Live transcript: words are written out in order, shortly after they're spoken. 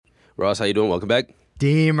Ross, how you doing? Welcome back.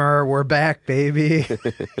 Deemer, we're back, baby. All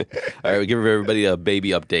right, we give everybody a baby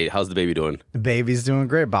update. How's the baby doing? The baby's doing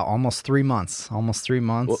great. About almost 3 months. Almost 3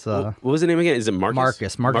 months. What was the name again? Is it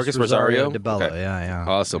Marcus? Marcus Rosario? DeBello. Okay. Yeah.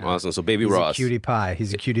 Awesome. So baby He's Ross. a cutie pie.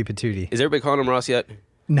 He's a cutie patootie. Is everybody calling him Ross yet?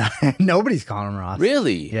 No, nobody's calling him Ross.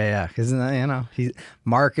 Really? Yeah. Because he's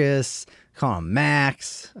Marcus. Call him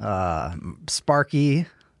Max. Sparky.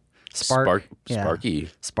 Sparky.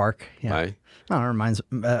 Spark. Yeah. Hi. Rhymes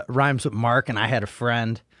with Mark, and I had a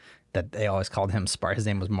friend that they always called him Spark. His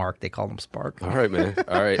name was Mark. They called him Spark. All right, man.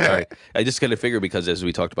 All right. I just kind of figured because as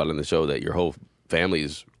we talked about in the show that your whole family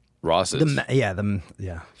is Rosses.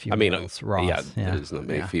 Females, Ross. There's not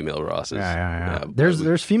many female Rosses. Yeah.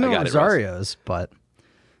 There's female Rosarios, but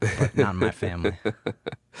not in my family. All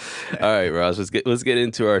right, Ross. Let's get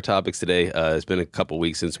into our topics today. It's been a couple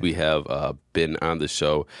weeks since we have been on the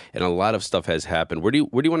show, and a lot of stuff has happened. Where do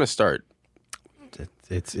you want to start?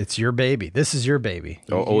 It's your baby. This is your baby.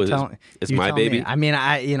 It's my baby. Me. I mean,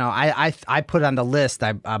 I put on the list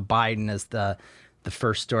Biden as the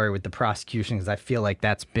first story with the prosecution because I feel like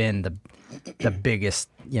that's been the biggest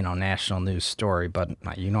national news story. But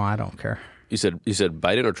I don't care. You said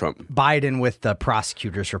Biden or Trump? Biden with the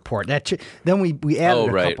prosecutor's report. Then we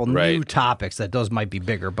added a couple new topics that those might be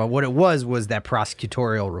bigger. But what it was that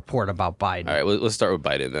prosecutorial report about Biden. All right, let's start with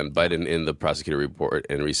Biden then. Biden in the prosecutor report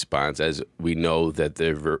in response, as we know that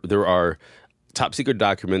there are top secret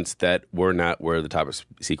documents that were not where the top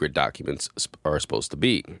secret documents are supposed to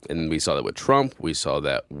be. And we saw that with Trump. We saw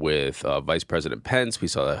that with Vice President Pence. We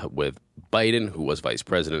saw that with Biden, who was vice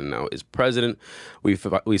president and now is president. We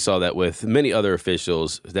saw that with many other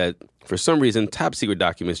officials that for some reason top secret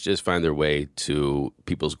documents just find their way to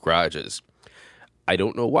people's garages. I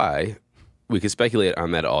don't know why. We could speculate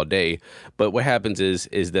on that all day. But what happens is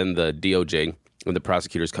then the DOJ and the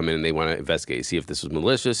prosecutors come in and they want to investigate, see if this was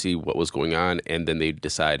malicious, see what was going on, and then they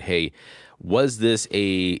decide, hey, was this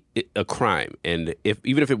a crime? And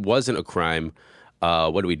even if it wasn't a crime,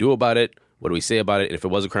 what do we do about it? What do we say about it? And if it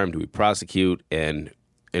was a crime, do we prosecute? And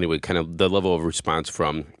anyway, kind of the level of response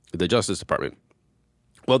from the Justice Department.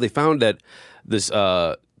 Well, they found that this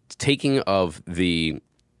taking of the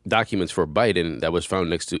documents for Biden that was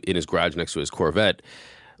found in his garage next to his Corvette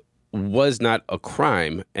was not a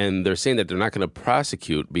crime, and they're saying that they're not going to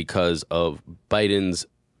prosecute because of Biden's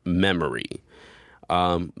memory.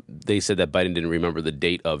 They said that Biden didn't remember the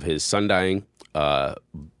date of his son dying. Bo,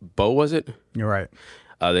 was it? You're right.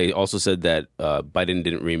 They also said that Biden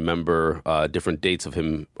didn't remember different dates of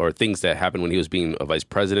him or things that happened when he was being a vice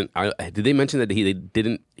president. Did they mention that he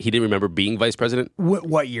didn't remember being vice president?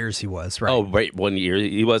 What years he was, right? Oh, right, 1 year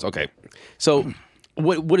he was. Okay, so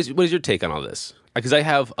what is your take on all this? Because I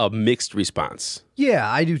have a mixed response.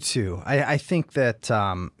 Yeah, I do too. I think that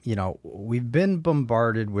we've been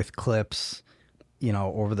bombarded with clips,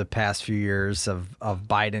 over the past few years of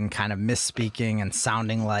Biden kind of misspeaking and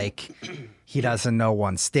sounding like he doesn't know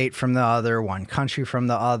one state from the other, one country from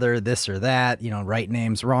the other, this or that, right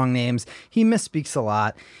names, wrong names. He misspeaks a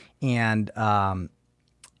lot. And,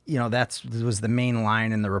 that was the main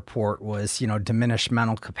line in the report was, diminished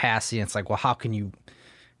mental capacity. And it's like, well, how can you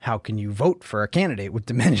vote for a candidate with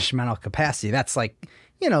diminished mental capacity? That's like,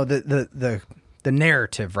 the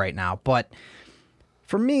narrative right now. But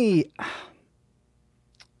for me,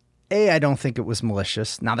 I don't think it was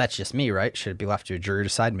malicious. Now, that's just me, right? Should it be left to a jury to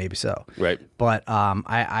decide? Maybe so. Right. But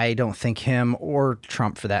I don't think him or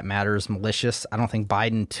Trump, for that matter, is malicious. I don't think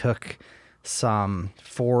Biden took some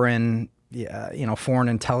foreign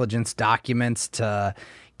intelligence documents to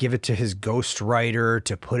give it to his ghostwriter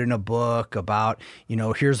to put in a book about,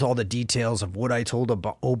 here's all the details of what I told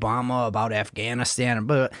Obama about Afghanistan.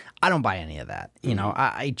 But I don't buy any of that.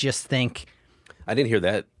 I just think... I didn't hear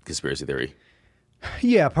that conspiracy theory.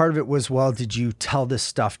 Yeah, part of it was, well, did you tell this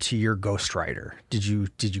stuff to your ghostwriter? Did you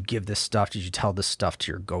give this stuff? Did you tell this stuff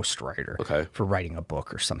to your ghostwriter for writing a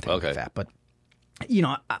book or something like that? But,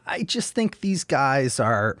 I just think these guys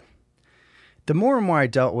are... The more and more I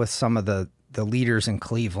dealt with some of the leaders in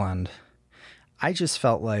Cleveland, I just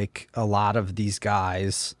felt like a lot of these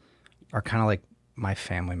guys are kind of like my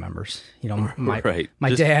family members, my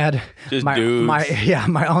dad,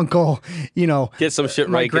 my uncle, get some shit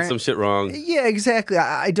right, get some shit wrong. Yeah, exactly.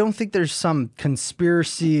 I don't think there's some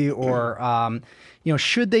conspiracy or,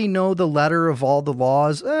 should they know the letter of all the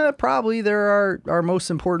laws? Probably there are our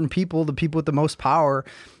most important people, the people with the most power,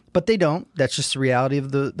 but they don't. That's just the reality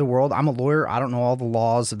of the world. I'm a lawyer. I don't know all the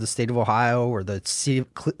laws of the state of Ohio or the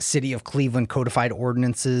city of Cleveland codified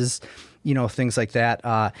ordinances, things like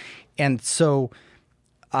that. And so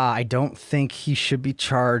I don't think he should be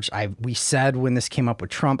charged. We said when this came up with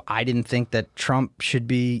Trump, I didn't think that Trump should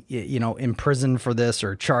be, imprisoned for this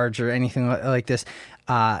or charged or anything like this.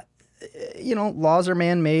 Laws are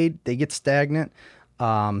man-made. They get stagnant.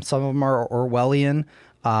 Some of them are Orwellian.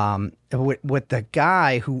 With the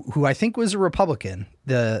guy who I think was a Republican,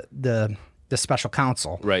 the special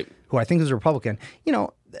counsel, right? Who I think was a Republican,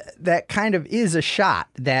 that kind of is a shot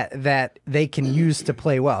that they can use to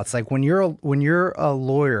play well. It's like when you're a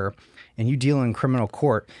lawyer and you deal in criminal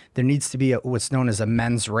court, there needs to be what's known as a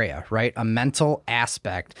mens rea, right? A mental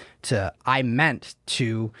aspect to, I meant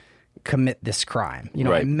to commit this crime.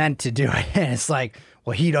 Right. I meant to do it. And it's like,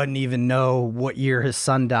 well, he doesn't even know what year his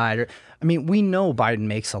son died. We know Biden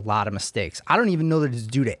makes a lot of mistakes. I don't even know that it's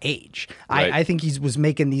due to age. Right. I think he was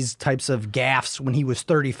making these types of gaffes when he was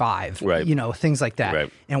 35, right. Things like that.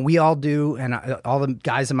 Right. And we all do, and all the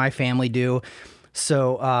guys in my family do.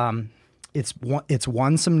 So it's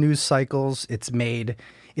won some news cycles. It's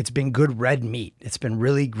been good red meat. It's been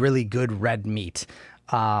really, really good red meat.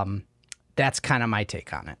 That's kind of my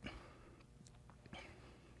take on it.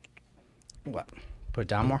 What? Put it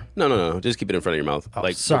down more? No. Just keep it in front of your mouth. Oh,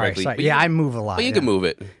 sorry. Yeah, I move a lot. But you can move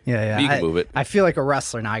it. Yeah. You can move it. I feel like a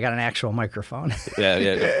wrestler now. I got an actual microphone.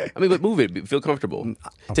 Yeah. But move it. Feel comfortable.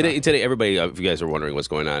 Okay. Today, everybody, if you guys are wondering what's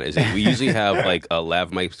going on, is that we usually have like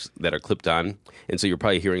lav mics that are clipped on, and so you're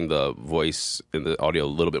probably hearing the voice and the audio a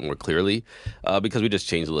little bit more clearly because we just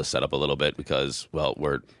changed the setup a little bit because, well,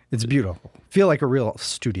 It's beautiful. Feel like a real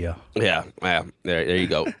studio. Yeah. There you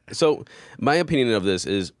go. So my opinion of this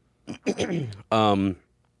is, I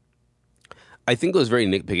think it was very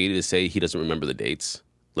nitpicky to say he doesn't remember the dates.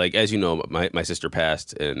 Like, as you know, my sister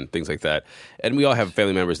passed and things like that. And we all have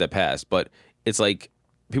family members that passed. But it's like,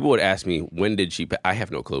 people would ask me, when did she pass? I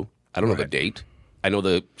have no clue. I don't know the date. I know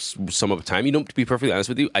the sum of the time. To be perfectly honest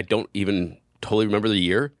with you, I don't even totally remember the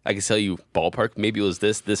year. I can tell you ballpark. Maybe it was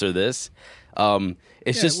this, or this.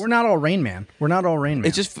 We're not all Rain Man. We're not all Rain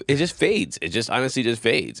Man. It just fades. It just honestly just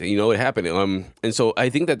fades. And you know what happened. And so I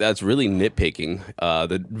think that's really nitpicking.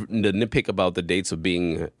 The nitpick about the dates of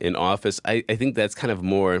being in office. I think that's kind of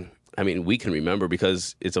more. We can remember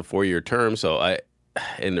because it's a 4-year term.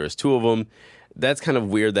 And there's 2 of them. That's kind of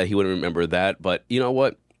weird that he wouldn't remember that. But you know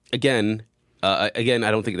what? Again, I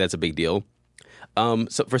don't think that's a big deal.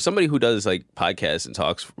 So for somebody who does like podcasts and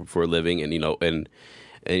talks for a living, and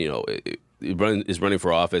is running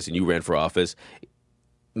for office, and you ran for office,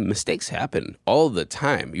 mistakes happen all the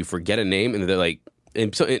time. You forget a name, and they're like,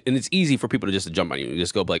 and it's easy for people to just jump on you. You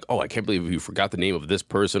just go like, oh, I can't believe you forgot the name of this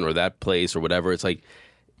person or that place or whatever. It's like,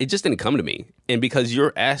 it just didn't come to me. And because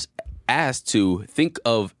you're asked to think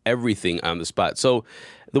of everything on the spot. So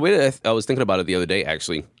the way that I was thinking about it the other day,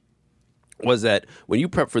 actually, was that when you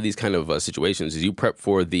prep for these kind of situations, is you prep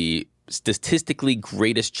for the statistically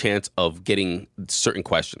greatest chance of getting certain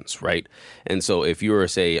questions, right? And so if you were to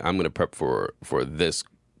say, I'm going to prep for this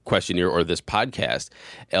questionnaire or this podcast,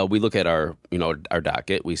 we look at our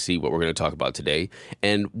docket, we see what we're going to talk about today,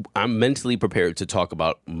 and I'm mentally prepared to talk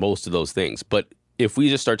about most of those things. But if we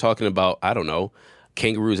just start talking about, I don't know,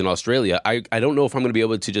 kangaroos in Australia, I don't know if I'm going to be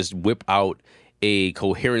able to just whip out a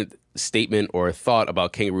coherent statement or a thought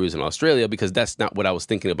about kangaroos in Australia, because that's not what I was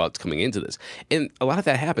thinking about coming into this. And a lot of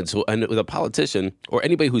that happens. So, and with a politician or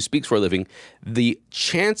anybody who speaks for a living, the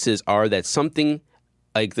chances are that something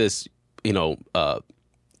like this,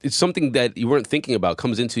 it's something that you weren't thinking about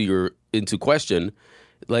comes into question.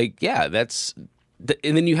 Like, yeah,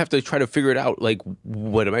 and then you have to try to figure it out. Like,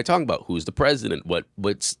 what am I talking about? Who's the president? What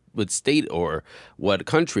state or what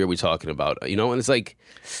country are we talking about? And it's like,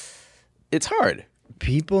 it's hard.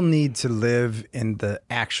 People need to live in the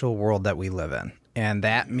actual world that we live in. And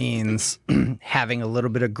that means having a little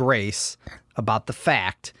bit of grace about the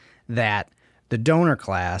fact that the donor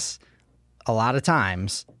class, a lot of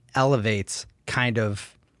times, elevates kind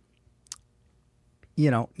of,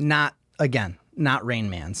 not Rain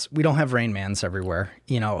Mans. We don't have Rain Mans everywhere,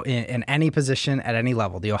 in any position at any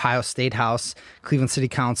level. The Ohio State House, Cleveland City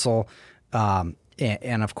Council, and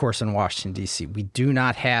of course in Washington, D.C. We do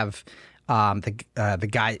not have the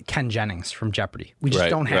guy Ken Jennings from Jeopardy. We just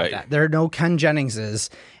don't have that. There are no Ken Jenningses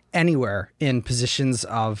anywhere in positions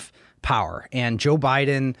of power. And Joe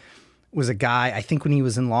Biden was a guy, I think when he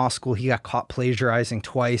was in law school, he got caught plagiarizing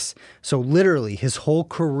twice. So literally his whole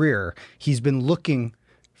career, he's been looking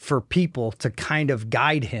for people to kind of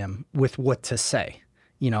guide him with what to say.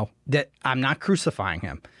 That I'm not crucifying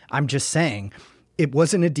him. I'm just saying it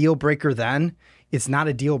wasn't a deal breaker then. It's not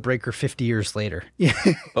a deal breaker 50 years later. Well,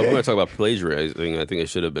 if we're going to talk about plagiarizing, I think it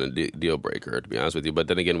should have been a deal breaker, to be honest with you. But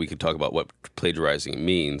then again, we could talk about what plagiarizing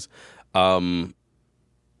means.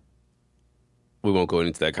 we won't go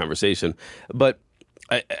into that conversation. But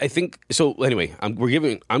I think so. Anyway, I'm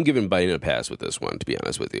giving Biden a pass with this one. To be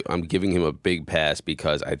honest with you, I'm giving him a big pass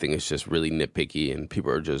because I think it's just really nitpicky and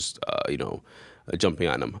people are just jumping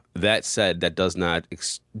on him. That said, that does not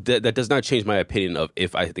change my opinion of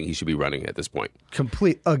if I think he should be running at this point.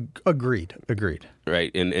 Agreed.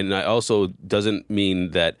 Right, and I also doesn't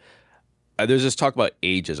mean that. There's this talk about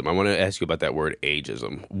ageism. I want to ask you about that word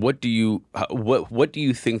ageism. What do you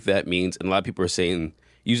think that means? And a lot of people are saying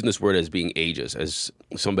using this word as being ageist, as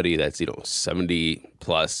somebody that's 70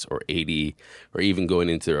 plus or 80 or even going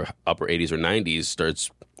into their upper 80s or 90s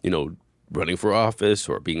starts running for office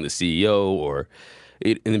or being the CEO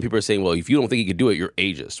and then people are saying, well, if you don't think you could do it, you're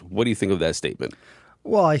ageist. What do you think of that statement?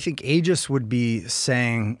 Well, I think ageist would be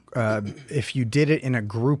saying if you did it in a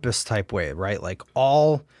groupist type way, right? Like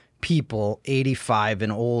all people 85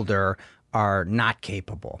 and older are not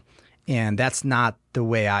capable. And that's not the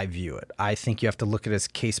way I view it. I think you have to look at it as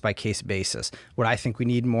case-by-case basis. What I think we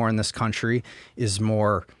need more in this country is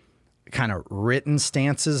more kind of written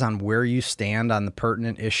stances on where you stand on the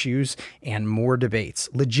pertinent issues and more debates,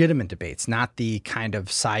 legitimate debates, not the kind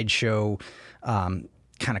of sideshow kind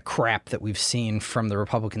of crap that we've seen from the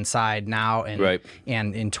Republican side now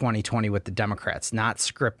and in 2020 with the Democrats, not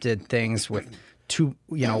scripted things with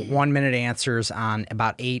 1 minute answers on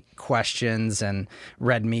about 8 questions and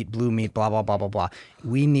red meat, blue meat, blah, blah, blah, blah, blah.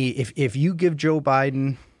 We need, if you give Joe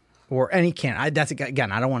Biden or any candidate, that's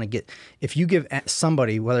again, I don't want to get, if you give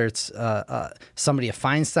somebody, whether it's somebody of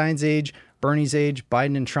Feinstein's age, Bernie's age,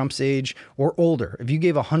 Biden and Trump's age, or older, if you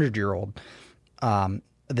gave a 100-year-old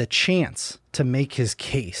the chance to make his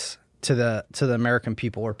case to the American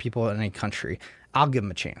people or people in any country, I'll give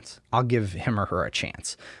him a chance. I'll give him or her a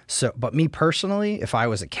chance. So, but me personally, if I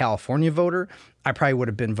was a California voter, I probably would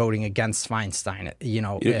have been voting against Feinstein.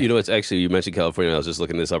 It's actually, you mentioned California. I was just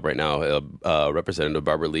looking this up right now. Representative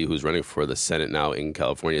Barbara Lee, who's running for the Senate now in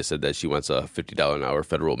California, said that she wants a $50 an hour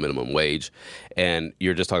federal minimum wage. And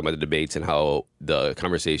you're just talking about the debates and how the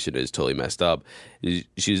conversation is totally messed up.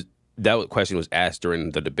 That question was asked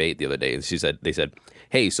during the debate the other day, and they said,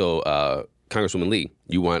 "Hey, so Congresswoman Lee,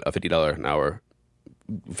 you want a $50 an hour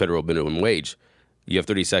federal minimum wage? You have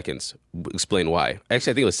 30 seconds. Explain why."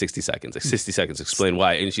 Actually, I think it was 60 seconds. Like 60 seconds. Explain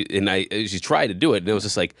why. And she tried to do it, and it was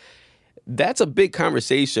just like, that's a big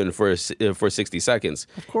conversation for 60 seconds.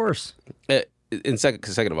 Of course.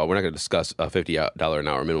 Second of all, we're not going to discuss a $50 an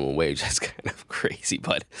hour minimum wage. That's kind of crazy,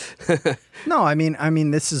 but no, I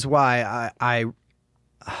mean, this is why I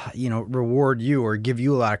reward you or give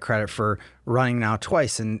you a lot of credit for running now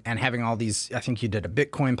twice and having all these. I think you did a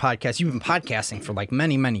Bitcoin podcast. You've been podcasting for like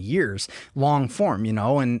many, many years, long form,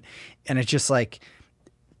 and it's just like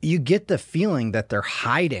you get the feeling that they're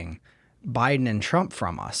hiding Biden and Trump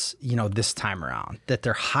from us, this time around, that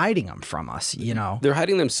they're hiding them from us, They're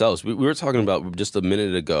hiding themselves. We were talking about just a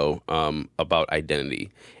minute ago about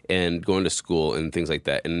identity and going to school and things like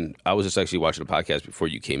that. And I was just actually watching a podcast before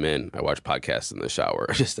you came in. I watch podcasts in the shower,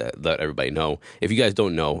 just to let everybody know. If you guys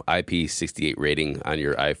don't know, IP68 rating on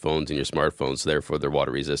your iPhones and your smartphones, so therefore they're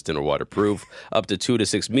water resistant or waterproof, up to 2 to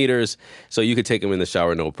 6 meters. So you could take them in the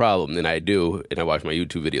shower, no problem. And I do, and I watch my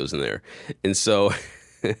YouTube videos in there. And so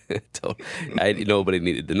nobody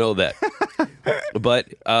needed to know that.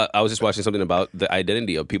 But I was just watching something about the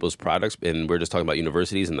identity of people's products, and we're just talking about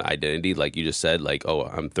universities and the identity, like you just said, like, oh,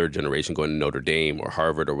 I'm third generation going to Notre Dame or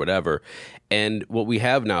Harvard or whatever. And what we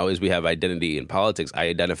have now is we have identity in politics. I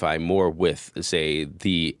identify more with, say,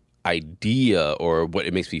 the idea or what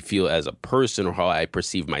it makes me feel as a person or how I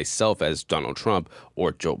perceive myself as Donald Trump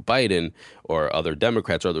or Joe Biden or other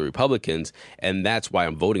Democrats or other Republicans. And that's why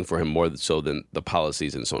I'm voting for him more so than the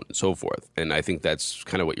policies and so on and so forth. And I think that's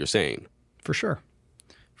kind of what you're saying. For sure.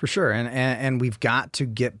 And we've got to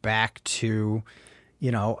get back to,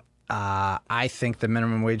 I think the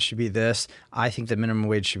minimum wage should be this. I think the minimum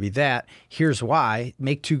wage should be that. Here's why.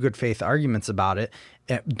 Make 2 good faith arguments about it.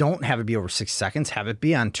 Don't have it be over 6 seconds. Have it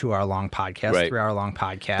be on 2-hour-long podcast, right. 3-hour-long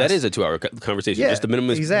podcast. That is a 2-hour conversation. Yeah, just the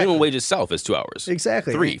minimum wage itself is 2 hours.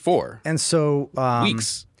 Exactly. 3, 4. And so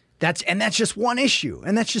weeks. That's just one issue.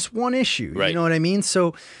 Right. You know what I mean?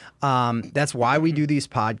 So that's why we do these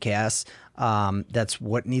podcasts. That's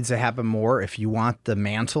what needs to happen more. If you want the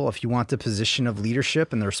mantle, if you want the position of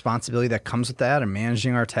leadership and the responsibility that comes with that and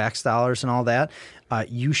managing our tax dollars and all that,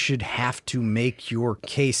 you should have to make your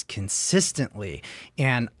case consistently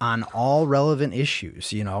and on all relevant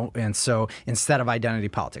issues, and so instead of identity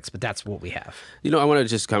politics, but that's what we have. I want to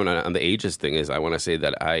just comment on the ageist thing is I want to say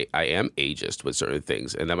that I am ageist with certain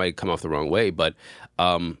things, and that might come off the wrong way, but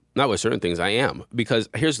not with certain things I am, because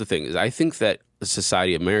here's the thing is I think that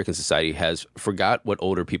society, American society, has forgot what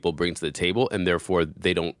older people bring to the table, and therefore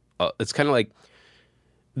they don't. It's kind of like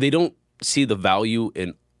they don't see the value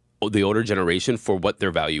in the older generation for what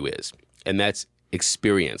their value is, and that's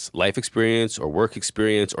experience, life experience, or work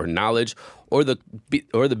experience, or knowledge, or the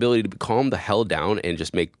ability to calm the hell down and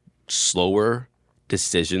just make slower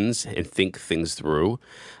decisions and think things through.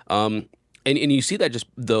 And you see that just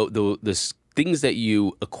the things that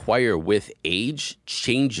you acquire with age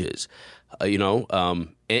changes, and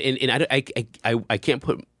I can't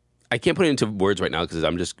put it into words right now because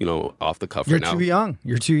I'm just off the cuff right now.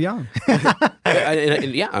 You're too young.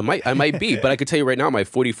 Yeah, I might be, but I could tell you right now, my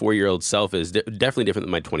 44-year-old self is definitely different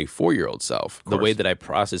than my 24-year-old self. The way that I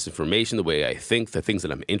process information, the way I think, the things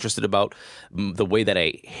that I'm interested about, the way that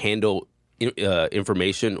I handle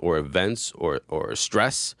information or events or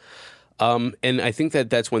stress. And I think that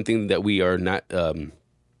that's one thing that we are not,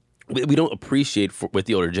 we don't appreciate with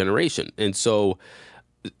the older generation. And so,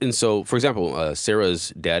 for example,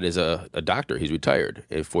 Sarah's dad is a doctor. He's retired,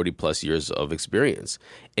 40 plus years of experience.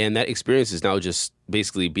 And that experience is now just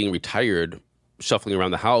basically being retired, shuffling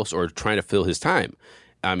around the house or trying to fill his time.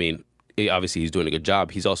 I mean, obviously he's doing a good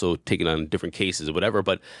job. He's also taking on different cases or whatever.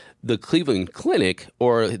 But the Cleveland Clinic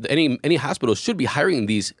or any hospital should be hiring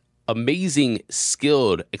these amazing,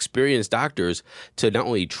 skilled, experienced doctors to not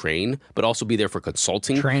only train but also be there for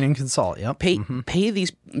consulting. Train and consult. Yep. Pay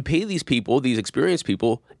these people, these experienced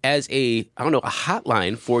people, as a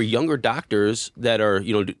hotline for younger doctors that are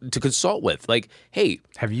to consult with. Like, hey,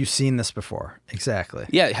 have you seen this before? Exactly.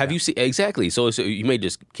 Yeah. Have you seen exactly? So you may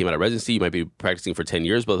just came out of residency. You might be practicing for 10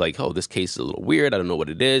 years, but like, oh, this case is a little weird. I don't know what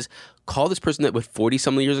it is. Call this person that with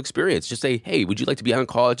 40-something years experience. Just say, hey, would you like to be on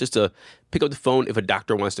call? Just to pick up the phone if a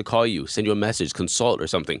doctor wants to call you, send you a message, consult or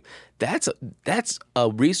something. That's a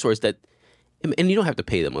resource that, and you don't have to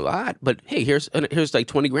pay them a lot, but hey, here's like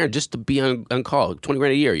 $20,000 just to be on call, $20,000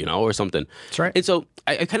 a year, or something. That's right. And so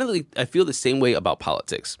I kind of I feel the same way about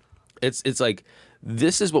politics. It's like,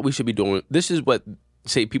 this is what we should be doing. This is what,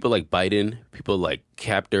 say, people like Biden, people like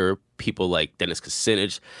Capter, people like Dennis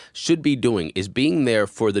Kucinich should be doing, is being there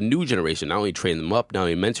for the new generation, not only training them up, not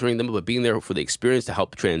only mentoring them, but being there for the experience to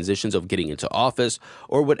help transitions of getting into office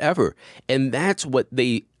or whatever. And that's what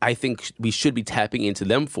I think we should be tapping into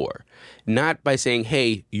them for. Not by saying,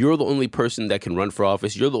 hey, you're the only person that can run for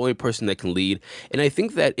office, you're the only person that can lead. And I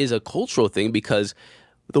think that is a cultural thing, because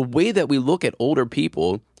the way that we look at older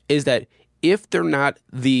people is that if they're not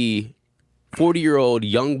the 40-year-old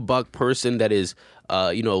young buck person that is,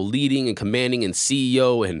 leading and commanding and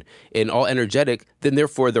CEO and all energetic, then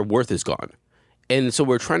therefore their worth is gone. And so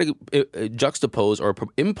we're trying to juxtapose or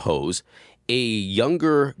impose a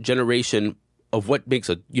younger generation of what makes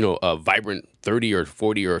a vibrant 30 or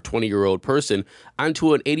 40 or 20-year-old person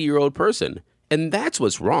onto an 80-year-old person. And that's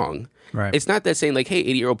what's wrong. Right. It's not that saying like, hey,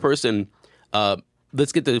 80-year-old person,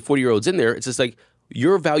 let's get the 40-year-olds in there. It's just like,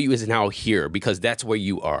 your value is now here because that's where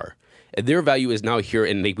you are. And their value is now here,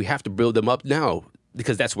 and we have to build them up now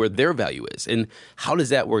because that's where their value is. And how does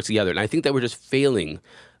that work together? And I think that we're just failing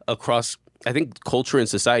across, I think, culture and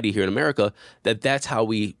society here in America, that's how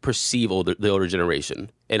we perceive the older generation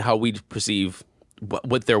and how we perceive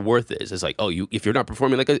what their worth is. It's like, oh, if you're not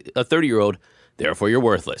performing like a 30-year-old, therefore you're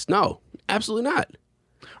worthless. No, absolutely not.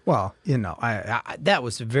 Well, I that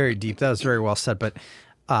was very deep. That was very well said. But,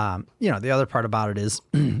 the other part about it is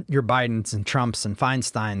your Bidens and Trumps and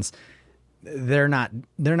Feinsteins, they're not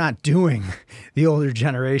doing the older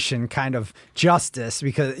generation kind of justice,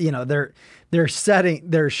 because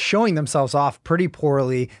they're showing themselves off pretty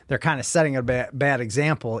poorly. They're kind of setting a bad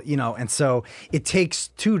example, and so it takes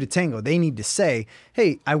two to tango. They need to say,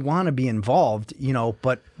 hey, I want to be involved,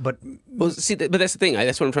 but well, see, but that's the thing.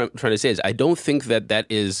 That's what I'm trying to say is I don't think that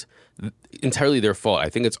is entirely their fault. I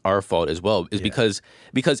think it's our fault as well, because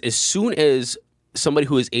as soon as somebody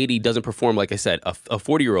who is 80 doesn't perform, like I said, a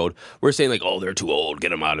 40-year-old, we're saying like, oh, they're too old, get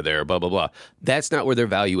them out of there, blah, blah, blah. That's not where their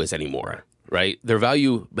value is anymore, right? Their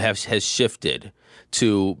value has shifted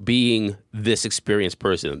to being this experienced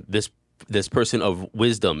person, this person of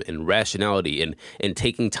wisdom and rationality and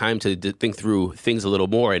taking time to think through things a little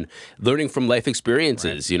more and learning from life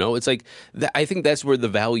experiences. Right. It's like I think that's where the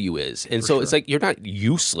value is. And so it's like, you're not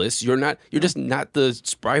useless. You're just not the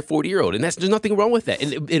spry 40-year-old. And there's nothing wrong with that.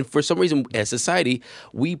 And for some reason, as society,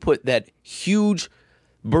 we put that huge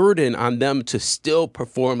burden on them to still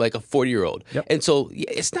perform like a 40-year-old. Yep. And so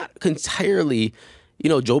it's not entirely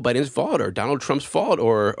Joe Biden's fault or Donald Trump's fault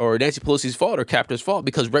or Nancy Pelosi's fault or Captain's fault,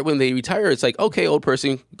 because right when they retire, it's like, okay, old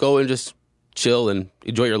person, go and just chill and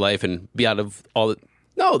enjoy your life and be out of all the...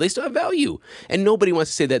 No, they still have value. And nobody wants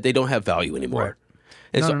to say that they don't have value anymore.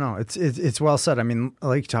 Right. No. It's well said. I mean,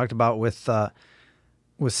 like you talked about with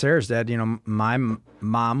with Sarah's dad, my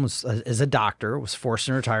mom is a doctor, was forced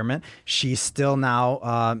in retirement. She's still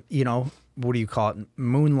now, what do you call it,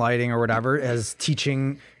 moonlighting or whatever, as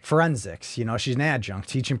teaching forensics. She's an adjunct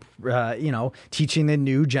teaching, teaching the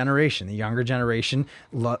new generation, the younger generation,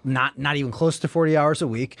 not even close to 40 hours a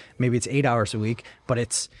week. Maybe it's 8 hours a week, but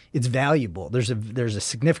it's valuable. There's a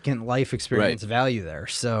significant life experience value there.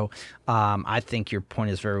 So I think your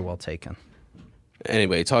point is very well taken.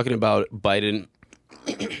 Anyway, talking about Biden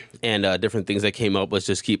and different things that came up, let's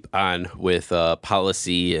just keep on with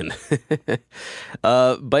policy and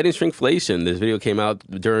Biden's shrinkflation. This video came out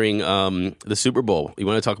during the Super Bowl. You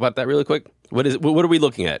want to talk about that really quick? What are we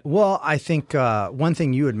looking at? Well, I think one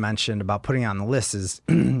thing you had mentioned about putting on the list is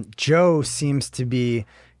Joe seems to be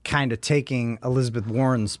kind of taking Elizabeth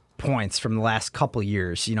Warren's points from the last couple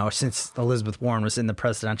years, since Elizabeth Warren was in the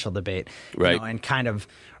presidential debate, right, and kind of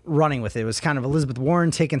running with it. It was kind of Elizabeth Warren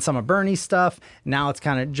taking some of Bernie's stuff. Now it's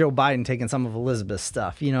kind of Joe Biden taking some of Elizabeth's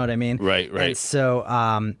stuff. You know what I mean? Right. And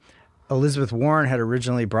so Elizabeth Warren had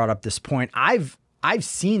originally brought up this point. I've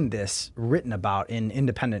seen this written about in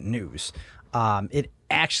independent news. It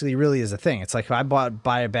actually really is a thing. It's like if I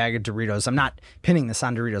buy a bag of Doritos, I'm not pinning this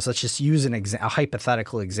on Doritos. Let's just use a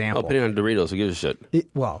hypothetical example. I'll pin it on Doritos. Who gives a shit?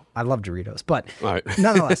 Well, I love Doritos, but all right.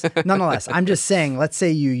 nonetheless, I'm just saying, let's say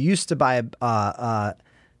you used to buy a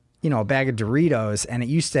bag of Doritos and it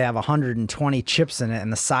used to have 120 chips in it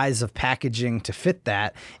and the size of packaging to fit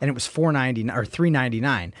that, and it was $4.99 or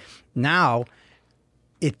 $3.99. Now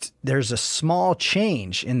there's a small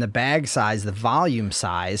change in the bag size, the volume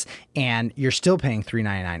size, and you're still paying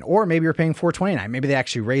 $3.99, or maybe you're paying $4.29. Maybe they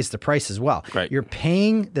actually raised the price as well. Right. You're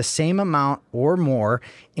paying the same amount or more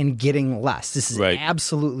and getting less. This is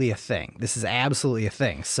absolutely a thing.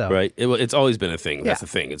 So right, it's always been a thing. That's the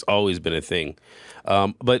thing. It's always been a thing.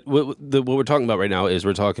 But what we're talking about right now is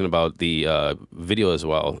we're talking about the video as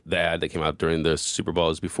well. The ad that came out during the Super Bowl.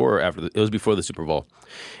 It was before the Super Bowl,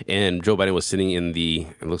 and Joe Biden was sitting in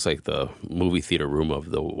it looks like the movie theater room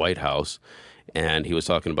of the White House, and he was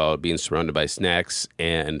talking about being surrounded by snacks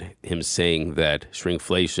and him saying that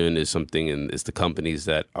shrinkflation is something, and it's the companies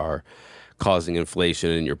that are causing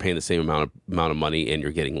inflation, and you're paying the same amount of money and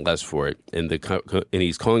you're getting less for it. And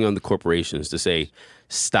he's calling on the corporations to say,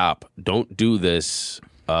 stop, don't do this.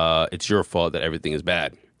 It's your fault that everything is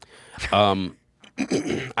bad. I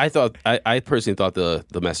personally thought the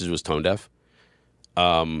message was tone deaf.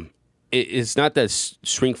 It's not that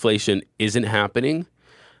shrinkflation isn't happening,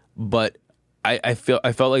 but I felt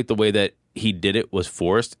like the way that he did it was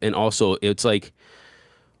forced. And also it's like,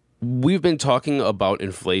 we've been talking about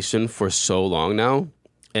inflation for so long now,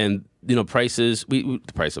 and prices, the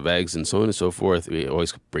price of eggs and so on and so forth. We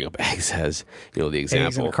always bring up eggs as the example.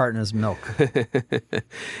 Eggs and a carton of milk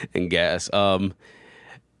and gas.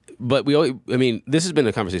 But this has been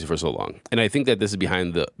a conversation for so long, and I think that this is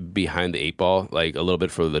behind the 8 ball, like a little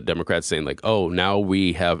bit for the Democrats saying like, oh, now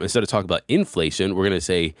we have, instead of talking about inflation, we're going to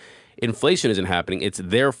say inflation isn't happening. It's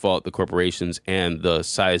their fault, the corporations, and the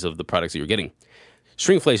size of the products that you're getting.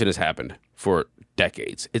 Shrinkflation has happened for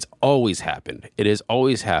decades. It's always happened. It has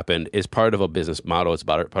always happened. It's part of a business model. It's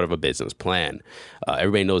part of a business plan.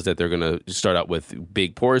 Everybody knows that they're going to start out with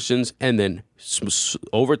big portions, and then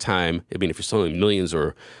over time, if you're selling millions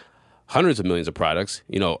or hundreds of millions of products,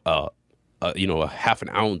 a half an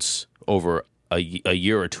ounce over a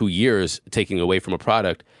year or 2 years taking away from a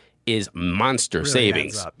product is monster really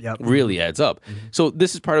savings. Adds up. Yep. Really adds up. Mm-hmm. So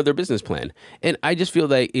this is part of their business plan. And I just feel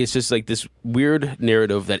like it's just like this weird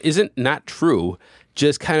narrative that isn't not true,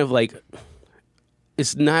 just kind of like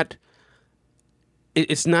it's not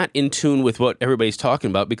in tune with what everybody's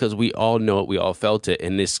talking about, because we all know it, we all felt it,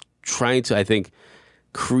 and it's trying to, I think,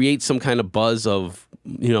 create some kind of buzz of,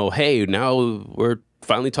 hey, now we're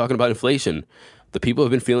finally talking about inflation. The people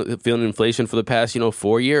have been feeling inflation for the past,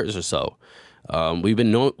 4 years or so. We've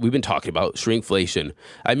been talking about shrinkflation.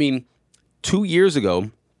 3 years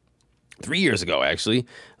ago, actually,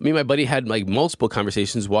 me and my buddy had like multiple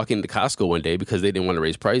conversations walking into Costco one day because they didn't want to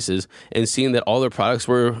raise prices, and seeing that all their products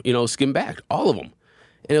were, skim backed, all of them.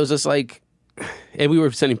 And it was just like, and we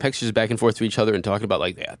were sending pictures back and forth to each other and talking about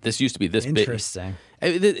like, yeah, this used to be this big. Interesting.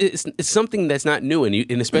 It's something that's not new,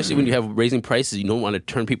 and especially when you have raising prices, you don't want to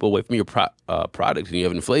turn people away from your product, and you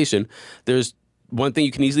have inflation. There's one thing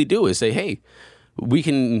you can easily do is say, hey, we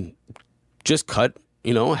can just cut,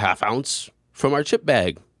 a half ounce from our chip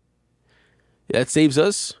bag. That saves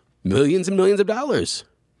us millions and millions of dollars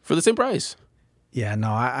for the same price. Yeah, no,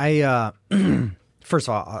 I first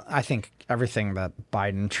of all, I think everything that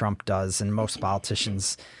Biden, Trump does, and most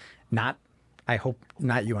politicians, I hope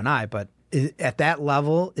not you and I, but at that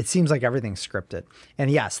level, it seems like everything's scripted. And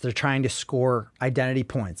yes, they're trying to score identity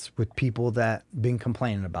points with people that been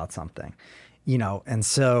complaining about something, and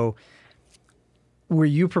so were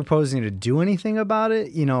you proposing to do anything about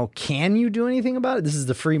it? Can you do anything about it? This is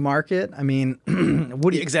the free market. I mean,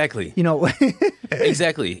 what do you, exactly.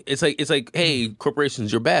 Exactly. It's like, hey,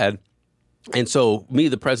 corporations, you're bad. And so me,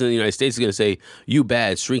 the president of the United States, is going to say, you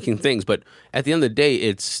bad, shrinking things. But at the end of the day,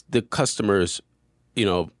 it's the customers,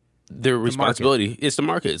 their responsibility. It's the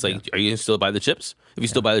market. It's like, are you going to still buy the chips? If you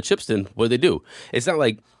still buy the chips, then what do they do? It's not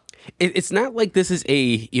like this is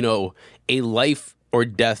a life or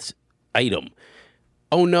death item.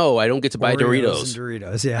 Oh no, I don't get to buy Doritos.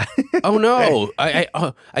 Doritos, yeah. Oh no,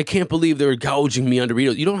 I can't believe they're gouging me on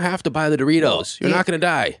Doritos. You don't have to buy the Doritos. You're not going to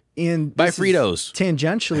die. And buy Fritos.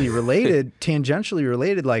 Tangentially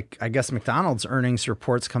related. Like I guess McDonald's earnings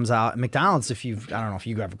reports comes out. McDonald's, I don't know if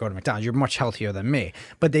you ever go to McDonald's, you're much healthier than me,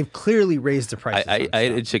 but they've clearly raised the prices. I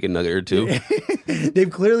ate a chicken nugget or two.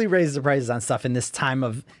 They've clearly raised the prices on stuff in this time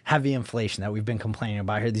of heavy inflation that we've been complaining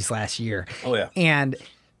about here these last year. Oh yeah, and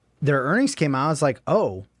their earnings came out. It's like,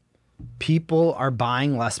 oh, people are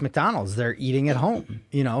buying less McDonald's. They're eating at home.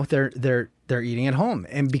 They're eating at home.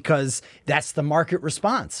 And because that's the market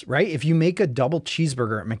response, right? If you make a double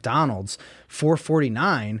cheeseburger at McDonald's,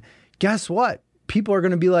 $4.49, guess what? People are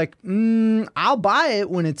going to be like, I'll buy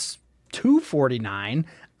it when it's $2.49.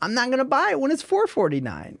 I'm not going to buy it when it's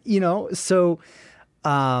 $4.49. So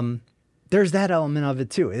there's that element of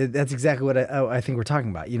it too. That's exactly what I think we're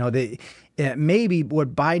talking about. Maybe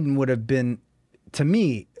what Biden would have been, to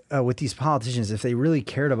me, with these politicians, if they really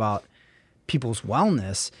cared about people's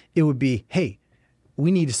wellness, it would be, hey, we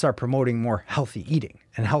need to start promoting more healthy eating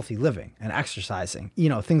and healthy living and exercising,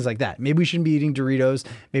 things like that. Maybe we shouldn't be eating Doritos.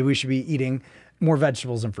 Maybe we should be eating more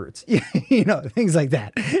vegetables and fruits, things like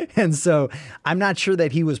that. And so I'm not sure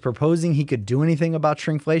that he was proposing he could do anything about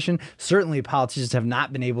shrinkflation. Certainly politicians have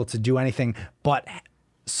not been able to do anything but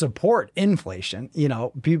support inflation.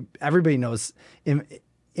 Everybody knows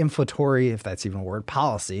inflationary, if that's even a word,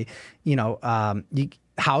 policy,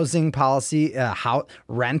 housing policy, how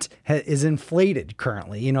rent is inflated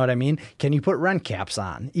currently. You know what I mean? Can you put rent caps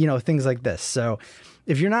on, things like this. So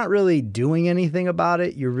if you're not really doing anything about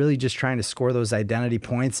it, you're really just trying to score those identity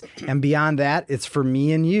points. And beyond that, it's for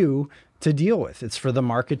me and you to deal with. It's for the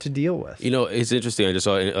market to deal with. It's interesting. I just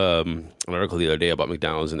saw an article the other day about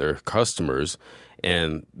McDonald's and their customers.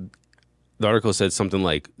 And the article said something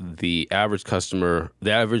like the average customer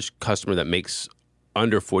that makes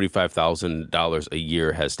under $45,000 a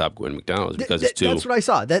year has stopped going to McDonald's because it's too. That's what I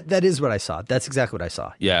saw. That is what I saw. That's exactly what I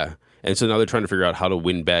saw. Yeah. And so now they're trying to figure out how to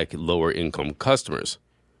win back lower income customers.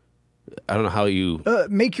 I don't know how you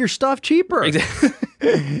make your stuff cheaper. It's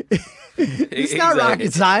not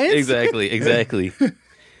rocket science. Exactly.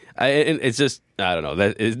 And it's just, I don't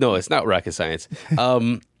know. It's not rocket science.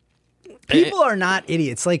 People are not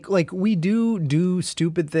idiots. Like we do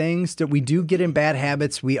stupid things. That we do get in bad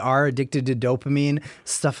habits. We are addicted to dopamine,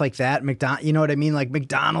 stuff like that. You know what I mean? Like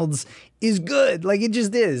McDonald's is good. Like it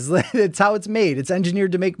just is. It's how it's made. It's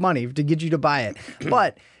engineered to make money, to get you to buy it.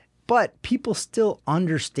 But people still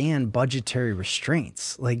understand budgetary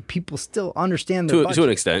restraints. Like people still understand their budget. To an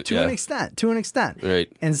extent. To an extent. Right.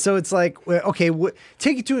 And so it's like, okay,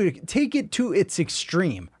 take it to its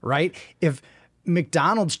extreme, right? If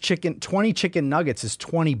McDonald's 20 chicken nuggets is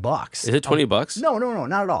 $20. Is it $20? No,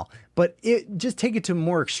 not at all. But just take it to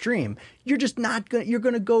more extreme. You're just not going to, you're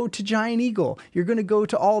going to go to Giant Eagle. You're going to go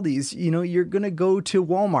to Aldi's, you're going to go to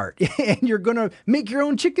Walmart and you're going to make your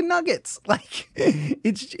own chicken nuggets. Like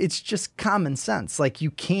it's just common sense. Like you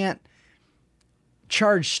can't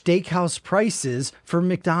charge steakhouse prices for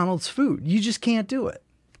McDonald's food. You just can't do it.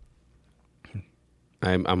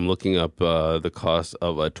 I'm looking up the cost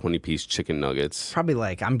of a 20-piece chicken nuggets.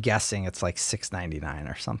 Probably I'm guessing it's like $6.99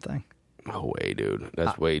 or something. No way, dude.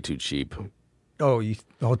 That's way too cheap.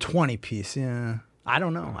 20 piece. Yeah. I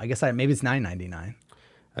don't know. I guess maybe it's $9.99.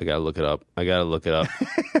 I gotta look it up.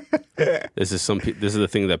 This is the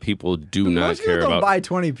thing that people do not care about. Most people don't buy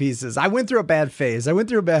 20 pieces. I went through a bad phase. I was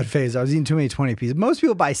eating too many 20 pieces. Most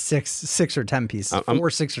people buy six or 10 pieces.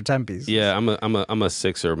 6 or 10 pieces. Yeah, I'm a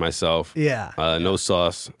sixer myself. Yeah. No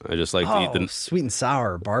sauce. I just like to eat the sweet and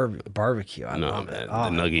sour barbecue. I love it. The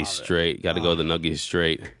nuggies straight. Got to go the nuggies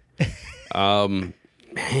straight.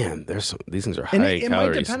 Man, these things are high calories. It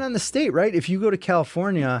might depend on the state, right? If you go to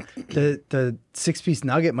California, the 6-piece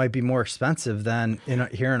nugget might be more expensive than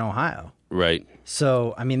here in Ohio. Right.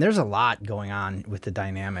 So, I mean, there's a lot going on with the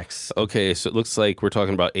dynamics. Okay, so it looks like we're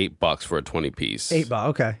talking about $8 for a 20-piece. $8,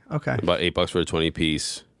 okay. About $8 for a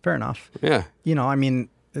 20-piece. Fair enough. Yeah. I mean,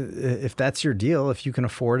 if that's your deal, if you can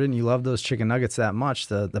afford it and you love those chicken nuggets that much,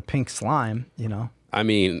 the pink slime, I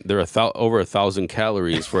mean, they're over 1,000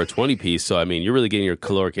 calories for a 20 piece. So, I mean, you're really getting your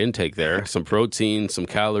caloric intake there. Some protein, some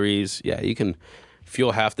calories. Yeah, you can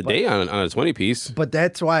fuel half the day on a 20 piece. But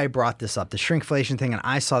that's why I brought this up, the shrinkflation thing. And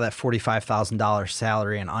I saw that $45,000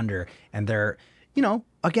 salary and under, and they're,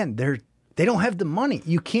 again, they don't have the money.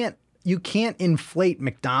 You can't inflate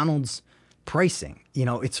McDonald's pricing.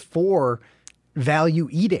 It's for value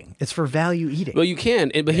eating. It's for value eating. Well, you can,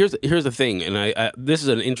 but here's the thing, and I this is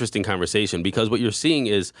an interesting conversation because what you're seeing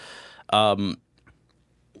is, so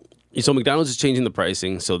McDonald's is changing the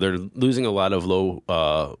pricing, so they're losing a lot of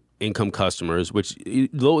low income customers. Which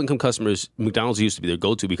low income customers, McDonald's used to be their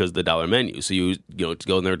go to because of the $1 menu. So you to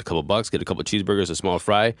go in there with a couple bucks, get a couple of cheeseburgers, a small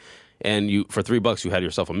fry, and for $3 you had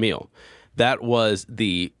yourself a meal. That was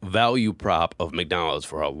the value prop of McDonald's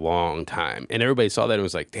for a long time. And everybody saw that and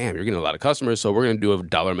was like, damn, you're getting a lot of customers, so we're going to do a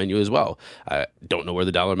 $1 menu as well. I don't know where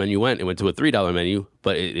the $1 menu went. It went to a $3 menu,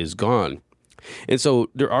 but it is gone. And so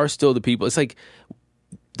there are still the people. It's like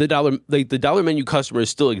the $1 menu customers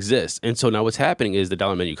still exist. And so now what's happening is the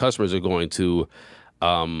 $1 menu customers are going to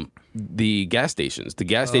the gas stations. The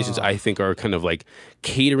gas stations, I think, are kind of like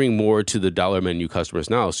catering more to the $1 menu customers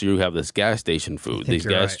now. So you have this gas station food, these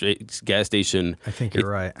gas station. I think you're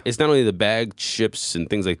right. It's not only the bagged chips and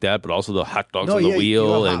things like that, but also the hot dogs on the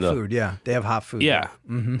wheel and hot food. Yeah, they have hot food. Yeah.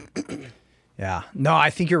 Mm-hmm. Yeah. No, I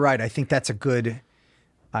think you're right. I think that's a good.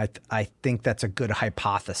 I think that's a good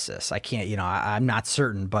hypothesis. I can't, I'm not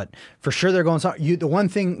certain, but for sure they're going. The one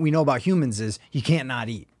thing we know about humans is you can't not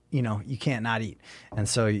eat. You can't not eat. And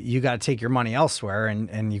so you got to take your money elsewhere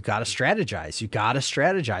and you got to strategize. You got to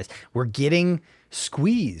strategize. We're getting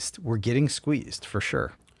squeezed. For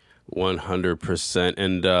sure. 100%.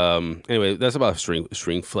 And anyway, that's about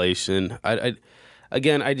shrinkflation.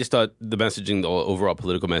 I just thought the messaging, the overall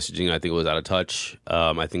political messaging, I think it was out of touch.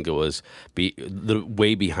 I think it was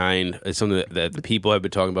way behind. It's something that the people have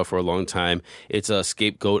been talking about for a long time. It's a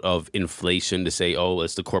scapegoat of inflation to say, oh,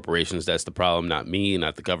 it's the corporations that's the problem, not me,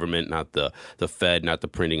 not the government, not the Fed, not the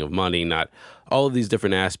printing of money, not all of these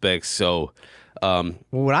different aspects. So,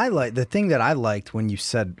 the thing that I liked when you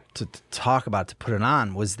said to talk about, to put it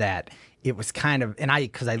on, was that it was kind of,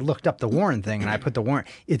 because I looked up the Warren thing and I put the Warren,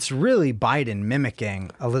 it's really Biden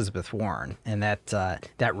mimicking Elizabeth Warren, and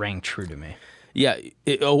that rang true to me. Yeah,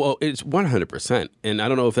 it's 100%. And I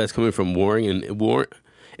don't know if that's coming from Warren.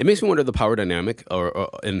 It makes me wonder the power dynamic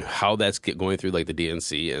and how that's going through like the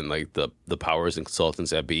DNC and like the powers and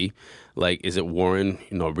consultants that be. Like, is it Warren,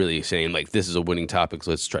 really saying like this is a winning topic,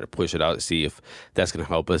 so let's try to push it out to see if that's going to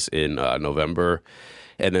help us in November.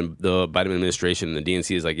 And then the Biden administration and the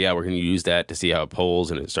DNC is like, yeah, we're going to use that to see how it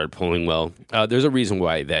polls, and it started polling well. There's a reason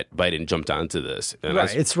why that Biden jumped onto this. And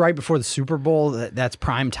right. It's right before the Super Bowl. That's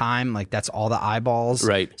prime time. Like, that's all the eyeballs.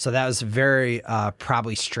 Right. So that was a very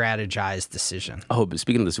probably strategized decision. Oh, but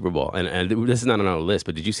speaking of the Super Bowl, and this is not on our list,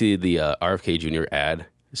 but did you see the RFK Jr. ad,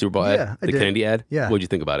 Super Bowl ad? The Kennedy ad? Yeah. What did you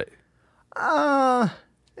think about it?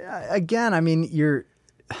 Again, I mean,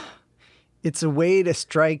 it's a way to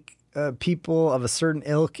strike people of a certain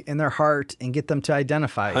ilk in their heart and get them to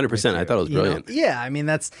identify. 100%. I thought it was brilliant. Yeah, I mean,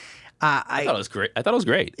 that's. I thought it was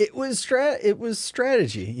great. It was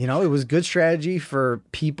strategy. It was good strategy for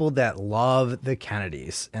people that love the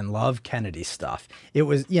Kennedys and love Kennedy stuff. It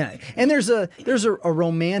was, and there's a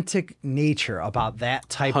romantic nature about that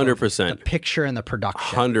type 100%. Of the picture and the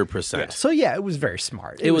production. 100%. Yeah. So yeah, it was very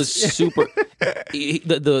smart. It was super.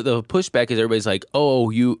 The pushback is everybody's like, oh,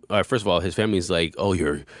 you. First of all, his family's like, oh,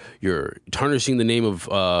 you're tarnishing the name of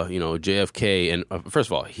JFK, and first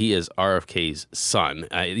of all, he is RFK's son.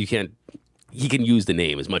 You can't. He can use the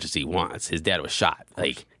name as much as he wants. His dad was shot.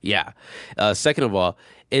 Like, yeah. Second of all,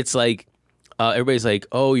 it's like everybody's like,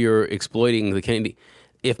 "Oh, you're exploiting the Kennedy."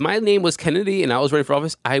 If my name was Kennedy and I was running for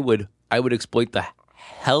office, I would exploit the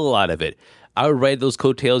hell out of it. I would ride those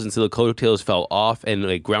coattails until the coattails fell off and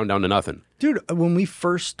like ground down to nothing. Dude, when we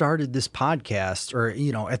first started this podcast, or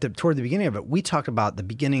toward the beginning of it, we talked about the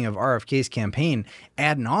beginning of RFK's campaign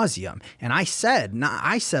ad nauseum, and I said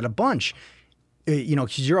a bunch.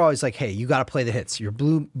 Because you're always like, hey, you got to play the hits. Your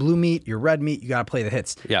blue meat, your red meat, you got to play the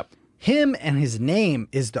hits. Yep. Him and his name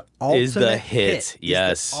is the ultimate hit.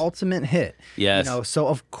 Yes. Is the ultimate hit. Yes. So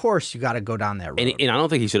of course you got to go down that road. And I don't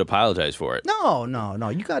think he should apologize for it. No.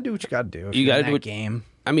 You got to do what you got to do. You got to do that game.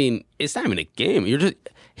 I mean, it's not even a game.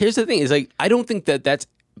 Here's the thing: is like I don't think that's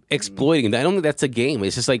exploiting. I don't think that's a game.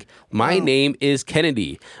 It's just like my name is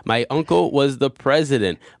Kennedy. My uncle was the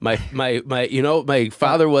president. My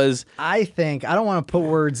father was. I don't want to put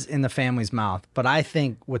words in the family's mouth, but I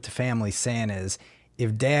think what the family's saying is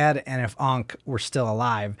if Dad and if Unc were still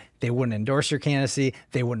alive, they wouldn't endorse your candidacy.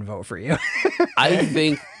 They wouldn't vote for you. I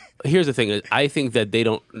think here's the thing: I think that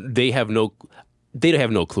they have no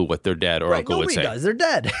clue what their dad or uncle would say. Nobody does. They're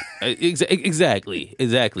dead. Exactly.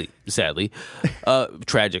 Sadly,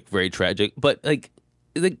 tragic, very tragic. But like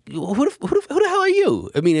who the hell are you?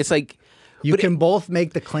 I mean, it's like. You can both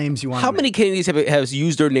make the claims you want. How many Kennedys have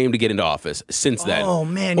used their name to get into office since then? Oh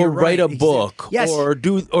man, or you're write right. a book, Yes. or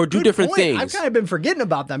do Good different point. things. I've kind of been forgetting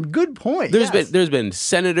about them. Good point. There's been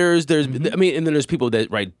senators. I mean, and then there's people that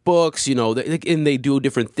write books. You know, and they do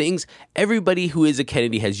different things. Everybody who is a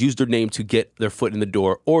Kennedy has used their name to get their foot in the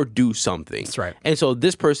door or do something. That's right. And so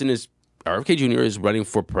this person RFK Jr. is running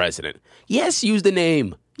for president. Yes, use the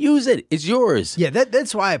name. Use it. It's yours. Yeah,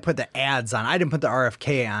 that's why I put the ads on. I didn't put the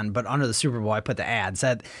RFK on, but under the Super Bowl, I put the ads.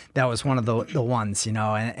 That was one of the ones, you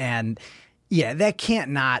know, and yeah, that can't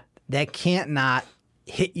not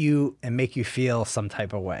hit you and make you feel some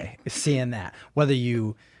type of way. Seeing that, whether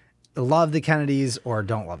you love the Kennedys or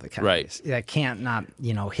don't love the Kennedys, that can't not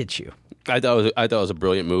hit you. I thought it was a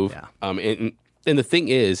brilliant move. Yeah. And the thing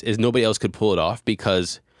is nobody else could pull it off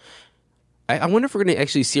because. I wonder if we're going to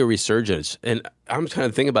actually see a resurgence, and I'm trying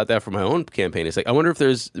to think about that for my own campaign. It's like I wonder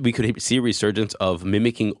if we could see a resurgence of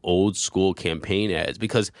mimicking old school campaign ads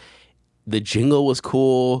because the jingle was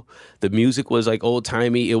cool, the music was like old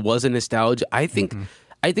timey, it wasn't nostalgia. I think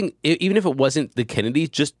even if it wasn't the Kennedys,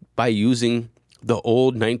 just by using the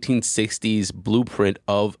old 1960s blueprint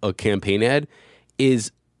of a campaign ad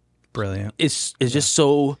is brilliant. It's just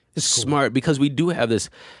so smart because we do have this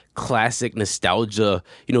classic nostalgia,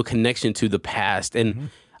 connection to the past. And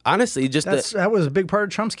honestly, that was a big part of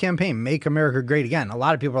Trump's campaign, Make America Great Again. A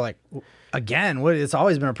lot of people are like, again, it's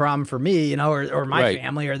always been a problem for me, or my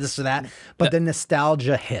family or this or that. But the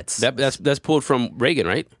nostalgia hits. That's pulled from Reagan,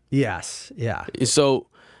 right? Yes. Yeah. So,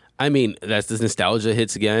 I mean, that's this nostalgia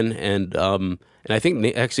hits again. And I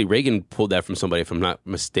think actually Reagan pulled that from somebody, if I'm not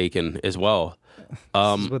mistaken, as well.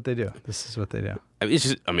 This is what they do. It's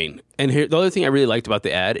just, and here the other thing I really liked about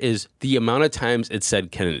the ad is the amount of times it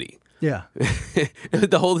said Kennedy. Yeah.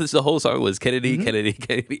 the whole song was Kennedy, Kennedy,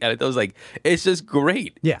 Kennedy. And I was like, it's just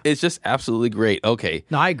great. Yeah. It's just absolutely great. Okay.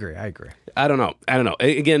 No, I agree. I don't know.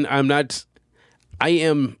 Again, I'm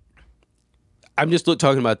just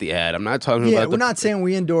talking about the ad. I'm not talking about we're not saying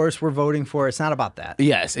we endorse, we're voting for. It's not about that.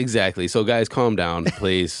 Yes, exactly. So guys, calm down,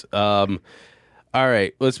 please. All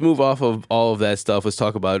right, let's move off of all of that stuff. Let's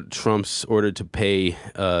talk about Trump's order to pay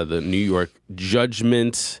the New York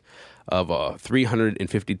judgment of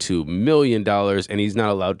 $352 million, and he's not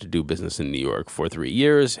allowed to do business in New York for 3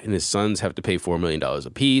 years, and his sons have to pay $4 million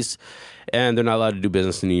apiece, and they're not allowed to do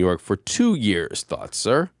business in New York for 2 years. Thoughts,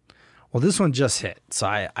 sir? Well, this one just hit, so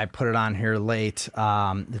I put it on here late.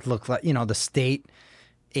 It looked like, the state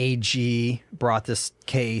AG brought this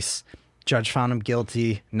case. Judge found him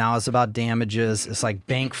guilty. Now it's about damages. It's like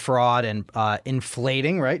bank fraud and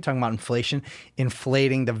inflating, right? Talking about inflation,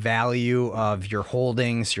 inflating the value of your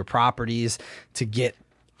holdings, your properties to get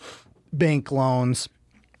bank loans.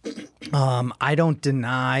 I don't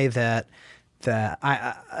deny that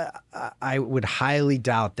I would highly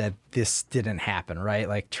doubt that this didn't happen, right?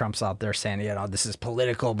 Like Trump's out there saying, this is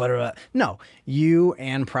political, but no, you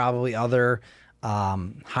and probably other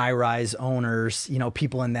high-rise owners,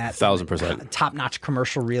 people in that 1,000% top-notch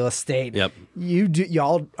commercial real estate. Yep.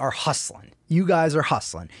 Y'all are hustling. You guys are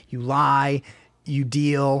hustling. You lie, you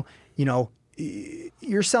deal,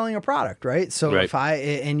 you're selling a product, right? So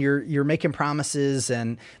and you're making promises,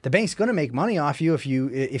 and the bank's going to make money off you if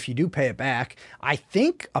you do pay it back. I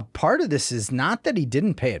think a part of this is not that he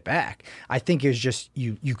didn't pay it back. I think it's just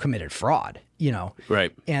you committed fraud,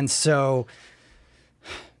 Right. And so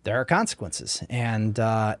there are consequences. And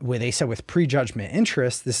where they said with prejudgment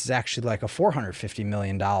interest, this is actually like a $450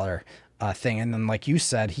 million thing. And then, like you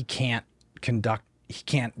said, he can't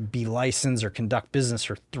be licensed or conduct business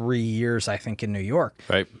for 3 years, I think, in New York.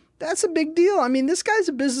 Right. That's a big deal. I mean, this guy's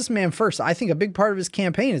a businessman first. I think a big part of his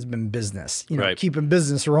campaign has been business, keeping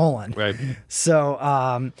business rolling. Right.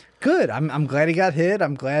 So, good. I'm glad he got hit.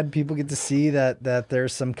 I'm glad people get to see that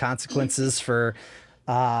there's some consequences for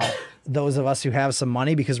those of us who have some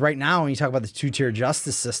money, because right now when you talk about the two-tier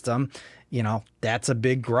justice system, that's a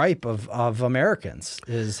big gripe of Americans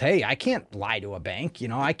is, hey, I can't lie to a bank.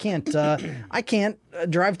 I can't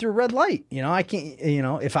drive through a red light. I can't,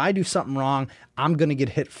 if I do something wrong, I'm going to get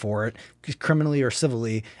hit for it criminally or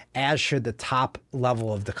civilly, as should the top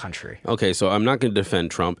level of the country. Okay. So I'm not going to defend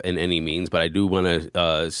Trump in any means, but I do want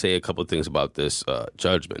to say a couple of things about this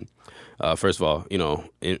judgment. First of all,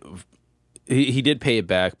 he did pay it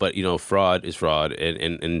back, but fraud is fraud,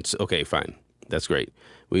 and okay, fine, that's great.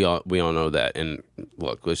 We all know that. And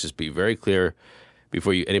look, let's just be very clear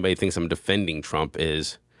before anybody thinks I'm defending Trump.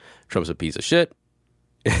 Trump's a piece of shit.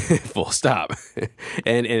 Full stop.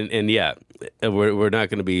 and yeah, we're not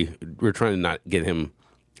going to be. We're trying to not get him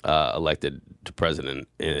elected to president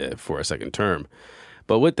for a second term.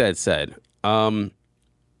 But with that said,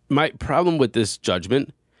 my problem with this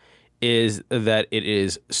judgment is that it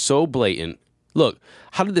is so blatant. Look,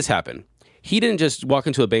 how did this happen? He didn't just walk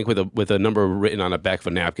into a bank with a number written on the back of a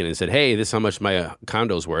napkin and said, "Hey, this is how much my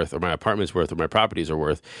condo's worth, or my apartment's worth, or my properties are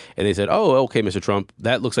worth." And they said, "Oh, okay, Mr. Trump,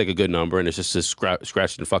 that looks like a good number," and it's just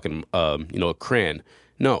scratched in fucking a crayon.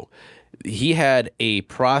 No, he had a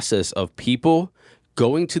process of people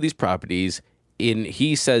going to these properties.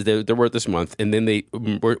 He says they're worth this month, and then they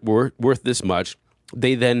were worth this much.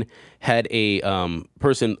 They then had a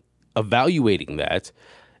person evaluating that.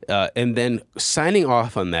 And then signing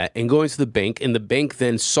off on that and going to the bank, and the bank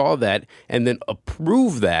then saw that and then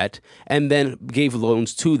approved that and then gave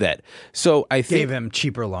loans to that. So I think gave him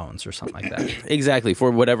cheaper loans or something like that. Exactly,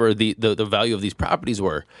 for whatever the value of these properties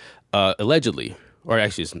were, allegedly, or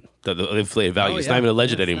actually it's the inflated value. It's not even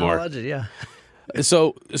alleged anymore. Not alleged, yeah.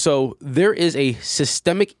 So there is a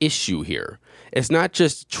systemic issue here. It's not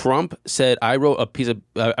just Trump said I wrote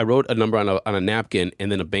a number on a napkin and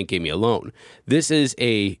then a bank gave me a loan. There's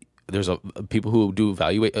people who do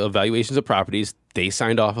evaluations of properties. They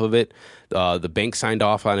signed off of it. The bank signed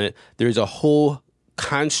off on it. There's a whole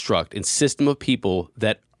construct and system of people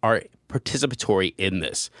that are participatory in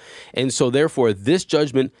this, and so therefore this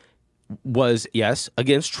judgment was yes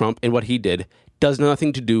against Trump and what he did. Does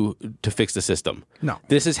nothing to do to fix the system. No.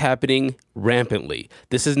 This is happening rampantly.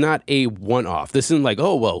 This is not a one-off. This isn't like,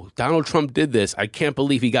 oh, well, Donald Trump did this. I can't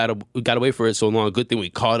believe he got away for it so long. Good thing we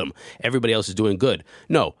caught him. Everybody else is doing good.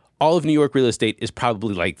 No, all of New York real estate is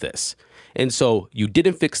probably like this. And so you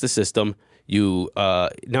didn't fix the system. Now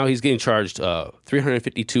he's getting charged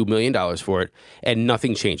 $352 million for it, and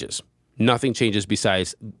nothing changes. Nothing changes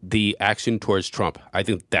besides the action towards Trump. I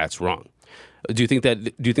think that's wrong. Do you think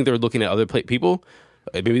they're looking at other people?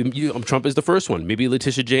 Maybe Trump is the first one. Maybe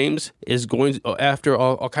Letitia James is going after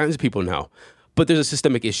all kinds of people now. But there's a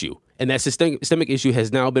systemic issue, and that systemic issue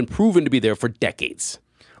has now been proven to be there for decades.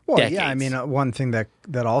 Well, decades. Yeah, I mean, one thing that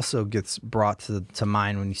also gets brought to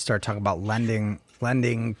mind when you start talking about lending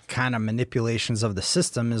kind of manipulations of the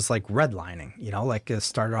system is like redlining, like it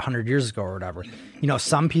started 100 years ago or whatever.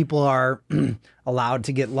 Some people are allowed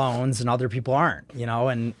to get loans and other people aren't,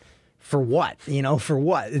 and for what? For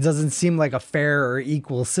what? It doesn't seem like a fair or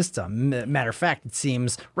equal system. Matter of fact, it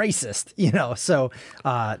seems racist, So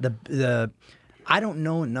I don't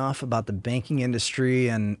know enough about the banking industry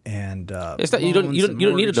and it's not, you don't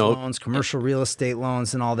need to know loans, commercial real estate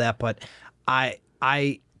loans, and all that. But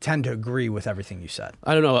I tend to agree with everything you said.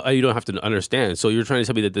 I don't know. You don't have to understand. So you're trying to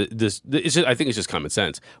tell me that I think it's just common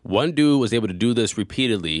sense. One dude was able to do this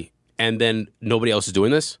repeatedly, and then nobody else is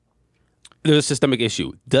doing this. There's a systemic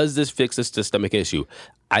issue. Does this fix this systemic issue?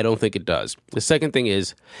 I don't think it does. The second thing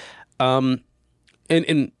is, and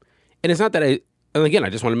it's not that and again, I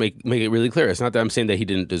just want to make it really clear. It's not that I'm saying that he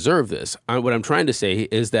didn't deserve this. What I'm trying to say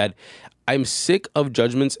is that I'm sick of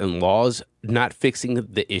judgments and laws not fixing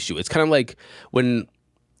the issue. It's kind of like when,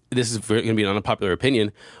 this is going to be an unpopular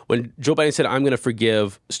opinion, when Joe Biden said, I'm going to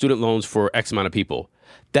forgive student loans for X amount of people.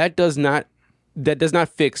 That does not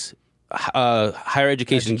fix higher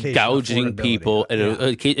education gouging people and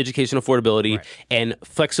education affordability, right, and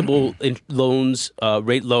flexible loans,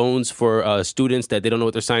 rate loans for students that they don't know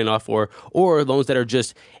what they're signing off for, or loans that are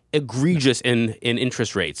just egregious in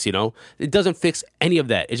interest rates. It doesn't fix any of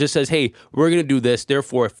that. It just says, hey, we're going to do this,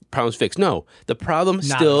 therefore problem's fixed. No, the problem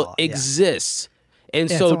still exists. And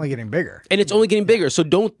so it's only getting bigger. And it's only getting bigger. So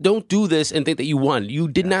don't do this and think that you won. You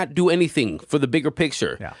did not do anything for the bigger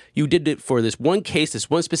picture. Yeah. You did it for this one case, this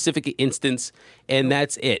one specific instance, and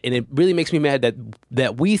that's it. And it really makes me mad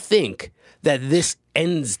that we think that this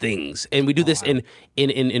ends things. And we do this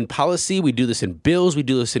in policy, we do this in bills, we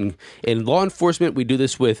do this in law enforcement, we do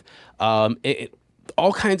this with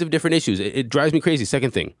all kinds of different issues. It drives me crazy.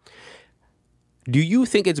 Second thing, do you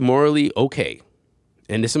think it's morally okay?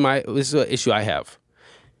 And this is an issue I have.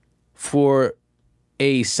 For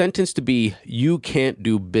a sentence to be, you can't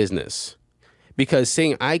do business. Because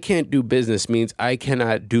saying I can't do business means I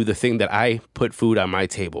cannot do the thing that I put food on my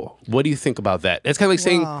table. What do you think about that? That's kind of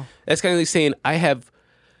like saying I have,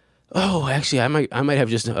 actually I might have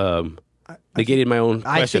just negated my own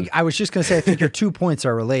question. I was just going to say, I think your 2 points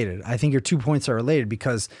are related.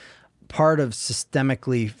 Because part of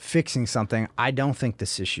systemically fixing something, I don't think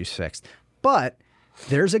this issue's fixed. But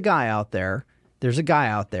there's a guy out there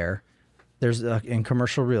in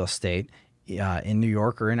commercial real estate. in New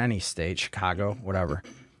York or in any state, Chicago, whatever.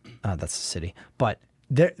 That's a city. But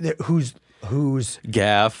who's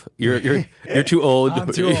Gaff? You're too old.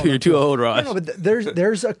 I'm too old. You're too old, Ross. No, but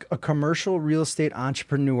there's a commercial real estate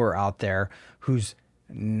entrepreneur out there who's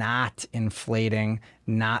not inflating,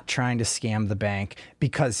 not trying to scam the bank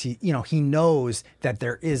because he knows that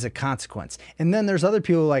there is a consequence. And then there's other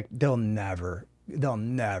people like they'll never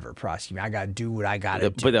prosecute me. I got to do what I got to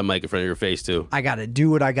do. Put that mic in front of your face too. I got to do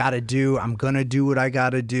what I got to do. I'm going to do what I got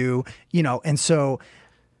to do, and so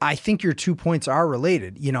I think your 2 points are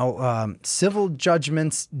related. Civil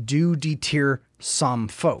judgments do deter some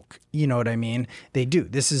folk. You know what I mean? They do.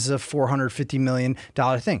 This is a $450 million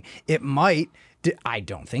thing. It might, I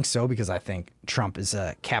don't think so because I think Trump is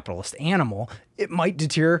a capitalist animal. It might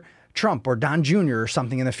deter Trump or Don Jr. or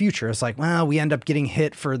something in the future. It's like, well, we end up getting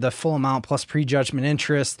hit for the full amount plus prejudgment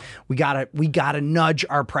interest. We gotta nudge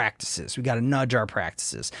our practices.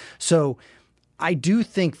 So I do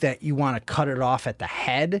think that you want to cut it off at the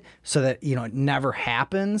head so that, it never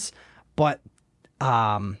happens. But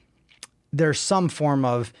there's some form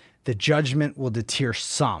of the judgment will deter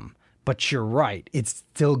some. But you're right. It's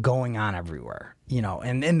still going on everywhere,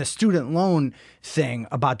 and the student loan thing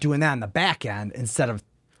about doing that on the back end instead of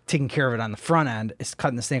taking care of it on the front end is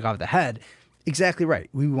cutting the snake off the head. Exactly right.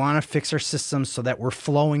 We want to fix our systems so that we're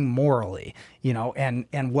flowing morally, and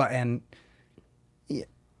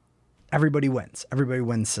everybody wins. Everybody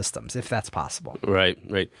wins systems if that's possible. Right.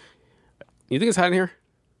 You think it's hot in here?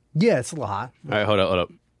 Yeah, it's a little hot. All right, hold up.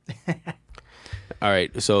 All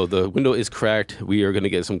right, so the window is cracked. We are going to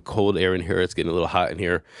get some cold air in here. It's getting a little hot in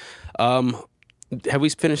here. Have we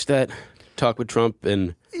finished that talk with Trump?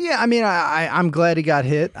 And yeah, I mean, I'm glad he got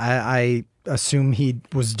hit. I assume he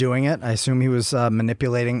was doing it. I assume he was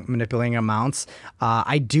manipulating amounts.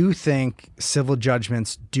 I do think civil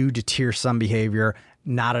judgments do deter some behavior.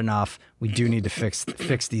 Not enough. We do need to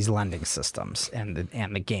fix these lending systems and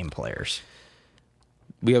the game players.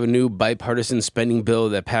 We have a new bipartisan spending bill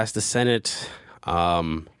that passed the Senate.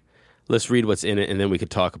 Let's read what's in it, and then we could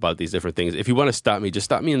talk about these different things. If you want to stop me, just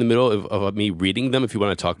stop me in the middle of me reading them if you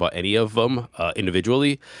want to talk about any of them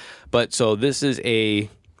individually. But so this is a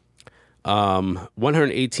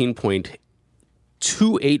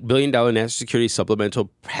 $118.28 billion national security supplemental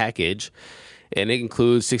package, and it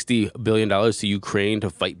includes $60 billion to Ukraine to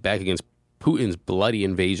fight back against Putin's bloody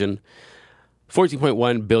invasion,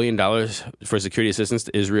 $14.1 billion for security assistance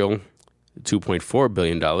to Israel, $2.4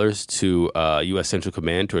 billion to U.S. Central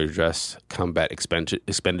Command to address combat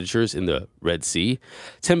expenditures in the Red Sea,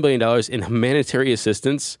 $10 billion in humanitarian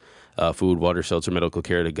assistance, food, water, shelter, medical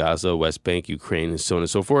care to Gaza, West Bank, Ukraine, and so on and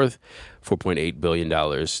so forth, $4.8 billion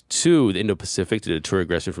to the Indo-Pacific to deter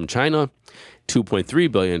aggression from China, $2.3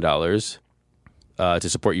 billion to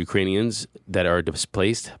support Ukrainians that are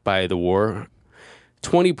displaced by the war,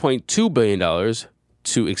 $20.2 billion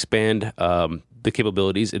to expand the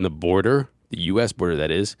capabilities in the border, the U.S. border, that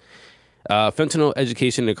is, fentanyl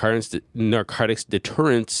education and narcotics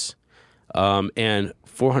deterrence, and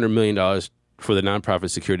 $400 million for the nonprofit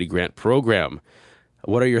security grant program.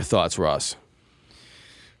 What are your thoughts, Ross?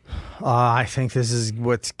 I think this is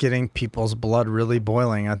what's getting people's blood really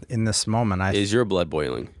boiling in this moment. Is your blood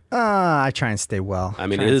boiling? I try and stay well. I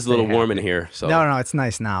mean, it is a little warm in here. So No, it's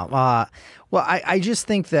nice now. Well, I just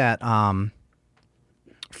think that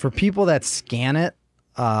for people that scan it,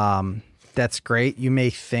 that's great. You may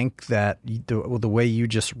think that the way you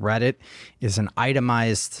just read it is an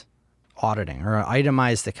itemized auditing or an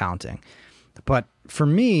itemized accounting. But for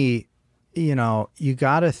me, you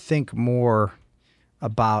got to think more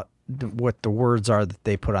about what the words are that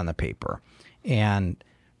they put on the paper. And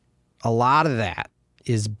a lot of that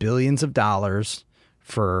is billions of dollars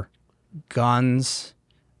for guns,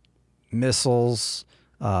 missiles,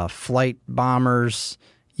 flight bombers,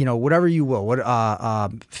 whatever you will.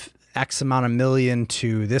 X amount of million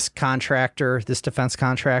to this contractor, this defense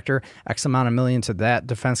contractor, X amount of million to that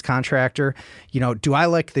defense contractor. Do I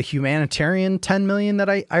like the humanitarian 10 million that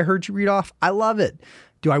I heard you read off? I love it.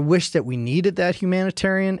 Do I wish that we needed that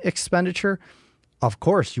humanitarian expenditure? Of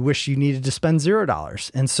course, you wish you needed to spend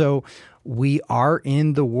 $0. And so we are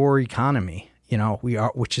in the war economy, we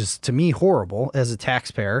are, which is to me horrible as a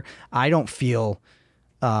taxpayer. I don't feel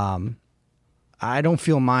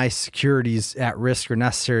my security's at risk or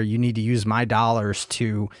necessary. You need to use my dollars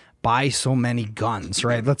to buy so many guns,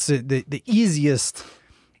 right? Let's say the easiest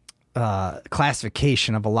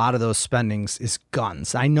classification of a lot of those spendings is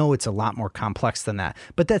guns. I know it's a lot more complex than that,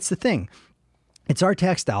 but that's the thing. It's our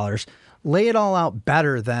tax dollars. Lay it all out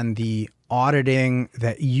better than the auditing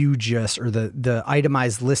that you just, or the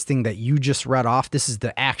itemized listing that you just read off, this is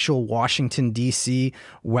the actual Washington, D.C.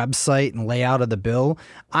 website and layout of the bill.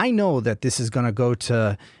 I know that this is going to go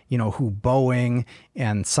to, who Boeing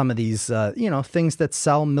and some of these, things that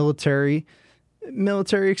sell military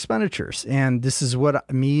expenditures. And this is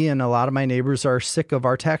what me and a lot of my neighbors are sick of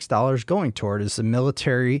our tax dollars going toward, is the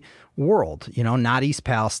military world, not East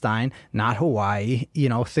Palestine, not Hawaii,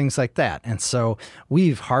 things like that. And so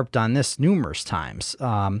we've harped on this numerous times.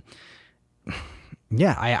 I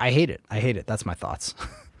hate it. I hate it. That's my thoughts.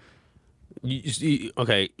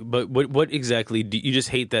 Okay. But what exactly do you just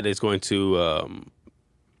hate that it's going to,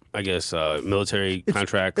 military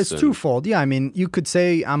contracts? It's twofold. Yeah, I mean, you could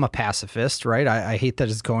say I'm a pacifist, right? I hate that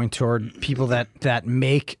it's going toward people that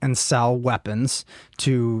make and sell weapons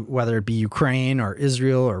to, whether it be Ukraine or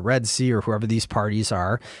Israel or Red Sea or whoever these parties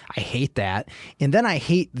are. I hate that. And then I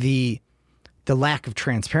hate the lack of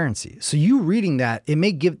transparency. So you reading that, it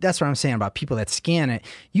may give, that's what I'm saying about people that scan it.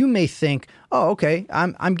 You may think, oh, okay,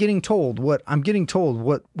 I'm getting told what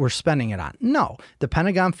we're spending it on. No, the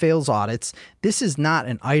Pentagon fails audits. This is not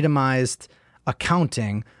an itemized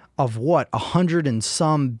accounting of what $100 and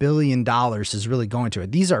some billion is really going to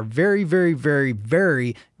it. These are very, very, very,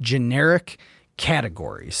 very generic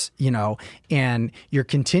categories, and you're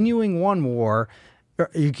continuing one war, or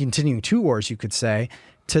you're continuing two wars, you could say,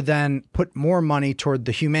 to then put more money toward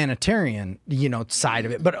the humanitarian, side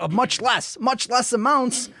of it, but much less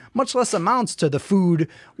amounts to the food,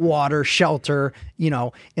 water, shelter,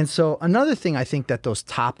 And so another thing I think that those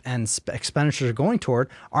top end expenditures are going toward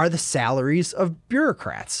are the salaries of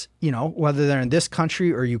bureaucrats, whether they're in this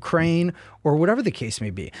country or Ukraine or whatever the case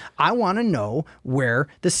may be. I want to know where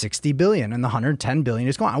the 60 billion and the 110 billion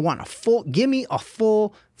is going. I want give me a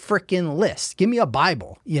full freaking list. Give me a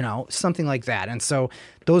Bible, something like that. And so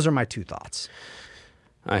those are my two thoughts.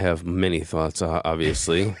 I have many thoughts,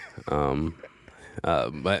 obviously. But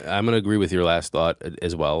I'm going to agree with your last thought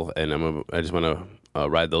as well. And I just want to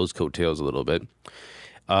ride those coattails a little bit.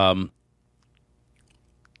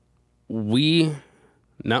 We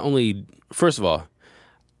not only, first of all,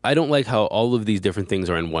 I don't like how all of these different things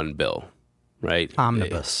are in one bill, right?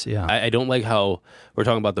 Omnibus, yeah. I don't like how we're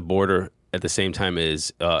talking about the border at the same time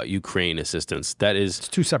as Ukraine assistance. It's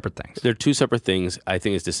two separate things. They're two separate things. I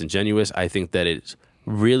think it's disingenuous. I think that it's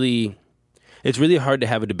really hard to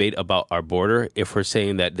have a debate about our border if we're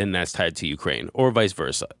saying that then that's tied to Ukraine or vice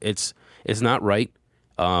versa. It's not right.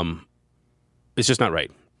 It's just not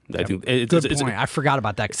right. I think Good point. I forgot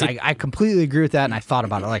about that because I completely agree with that, and I thought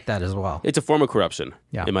about it like that as well. It's a form of corruption,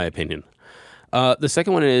 in my opinion. The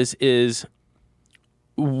second one is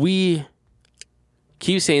we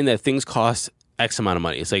keep saying that things cost X amount of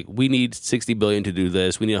money. It's like we need $60 billion to do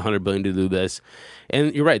this. We need $100 billion to do this.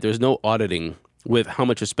 And you're right. There's no auditing with how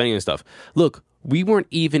much you're spending and stuff. Look, we weren't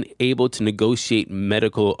even able to negotiate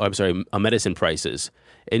medicine prices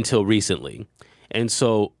until recently. And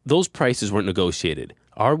so those prices weren't negotiated.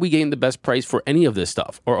 Are we getting the best price for any of this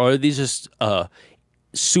stuff? Or are these just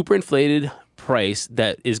super inflated price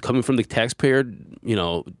that is coming from the taxpayer,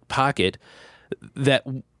 pocket that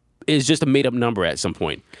is just a made up number at some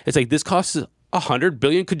point? It's like this costs $100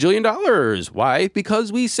 billion kajillion dollars. Why?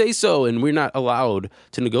 Because we say so, and we're not allowed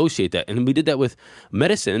to negotiate that. And we did that with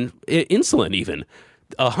medicine, insulin even.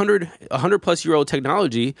 100-plus-year-old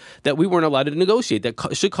technology that we weren't allowed to negotiate that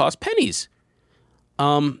should cost pennies.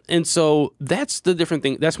 And so that's the different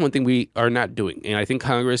thing. That's one thing we are not doing. And I think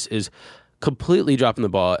Congress is completely dropping the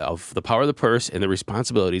ball of the power of the purse and the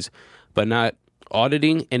responsibilities, but not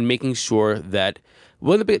auditing and making sure that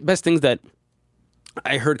one of the best things that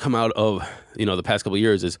I heard come out of, the past couple of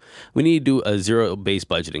years is we need to do a zero-based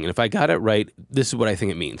budgeting. And if I got it right, this is what I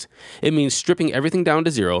think it means. It means stripping everything down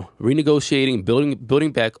to zero, renegotiating,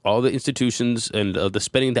 building back all the institutions and the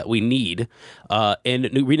spending that we need, and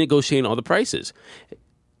renegotiating all the prices.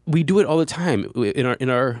 We do it all the time in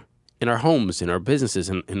our homes, in our businesses,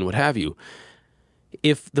 and what have you.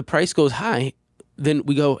 If the price goes high, then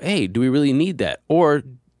we go, hey, do we really need that? Or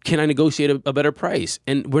can I negotiate a better price?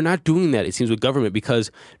 And we're not doing that, it seems, with government because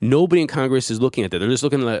nobody in Congress is looking at that. They're just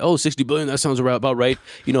looking like, $60 billion, that sounds about right.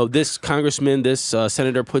 This congressman, this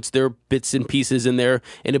senator puts their bits and pieces in there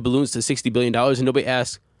and it balloons to $60 billion and nobody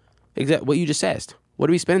asks exactly what you just asked. What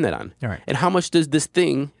are we spending that on? All right. And how much does this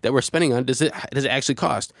thing that we're spending on, does it actually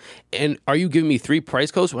cost? And are you giving me 3 price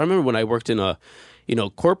codes? Well, I remember when I worked in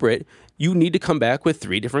corporate, you need to come back with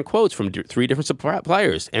 3 different quotes from 3 different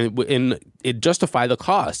suppliers and it justify the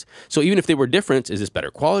cost. So even if they were different, is this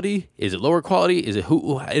better quality? Is it lower quality? Is it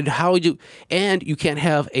who and how would you? And you can't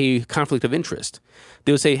have a conflict of interest.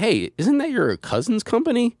 They would say, hey, isn't that your cousin's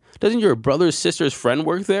company? Doesn't your brother's sister's friend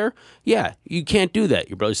work there? Yeah, you can't do that.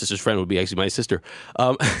 Your brother's sister's friend would be actually my sister.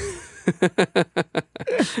 I'm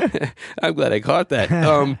glad I caught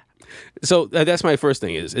that. So that's my first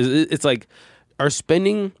thing is it's like our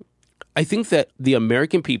spending. I think that the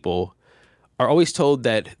American people are always told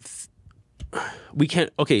that we can't.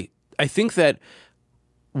 Okay, I think that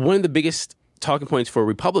one of the biggest talking points for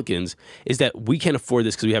Republicans is that we can't afford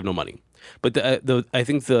this because we have no money. But I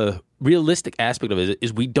think the realistic aspect of it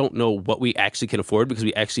is we don't know what we actually can afford because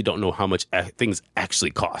we actually don't know how much things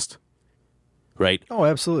actually cost. Right? Oh,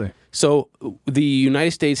 absolutely. So the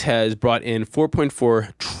United States has brought in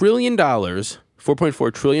 $4.4 trillion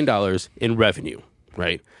in revenue,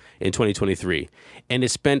 right, in 2023. And it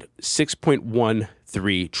spent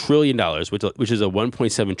 $6.13 trillion, which is a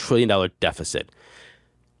 $1.7 trillion deficit.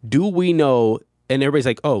 Do we know, and everybody's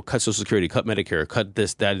like, oh, cut Social Security, cut Medicare, cut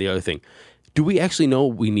this, that, and the other thing. Do we actually know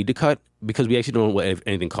we need to cut? Because we actually don't know what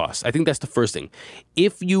anything costs. I think that's the first thing.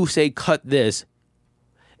 If you say cut this,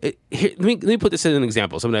 let me put this as an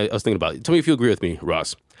example. Something I was thinking about. Tell me if you agree with me,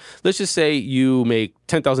 Ross. Let's just say you make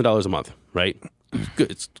 $10,000 a month, right? Good,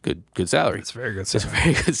 it's good salary. It's very good salary. It's a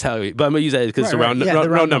very good salary. But I'm gonna use that because it's a round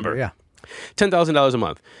number. Yeah, $10,000 a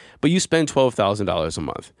month. But you spend $12,000 a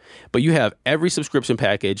month. But you have every subscription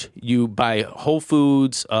package. You buy Whole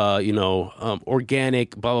Foods,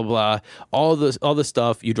 organic, blah blah blah. All the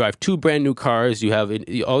stuff. You drive 2 brand new cars. You have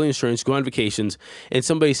all the insurance. Go on vacations, and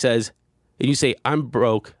somebody says. And you say, I'm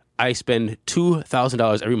broke, I spend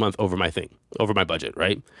 $2,000 every month over my budget,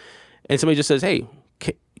 right? And somebody just says, hey,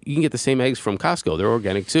 you can get the same eggs from Costco. They're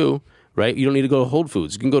organic too, right? You don't need to go to Whole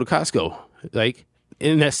Foods. You can go to Costco,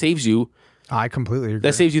 and that saves you. I completely agree.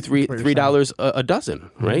 That saves you $3 a dozen,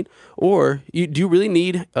 right? Or do you really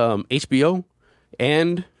need HBO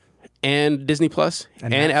and Disney Plus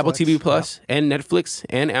and Apple TV Plus and Netflix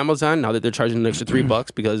and Amazon now that they're charging an extra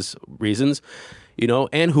 $3 because reasons,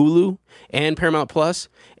 and Hulu and Paramount Plus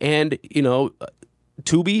and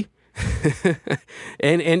Tubi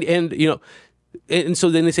and so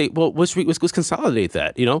then they say, well, let's consolidate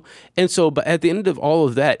that, and so but at the end of all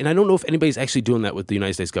of that, and I don't know if anybody's actually doing that with the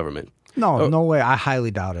United States government. No way. I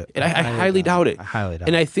highly doubt it. And I highly doubt it. I highly doubt it.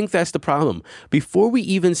 And I think that's the problem. Before we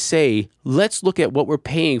even say, let's look at what we're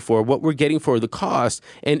paying for, what we're getting for the cost,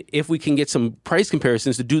 and if we can get some price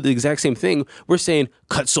comparisons to do the exact same thing, we're saying,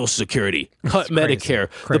 cut Social Security, cut Medicare,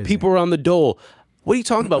 the people are on the dole. What are you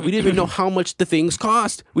talking about? We didn't even know how much the things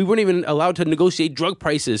cost. We weren't even allowed to negotiate drug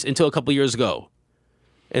prices until a couple of years ago.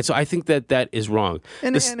 And so I think that is wrong.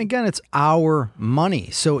 And again, it's our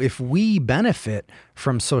money. So if we benefit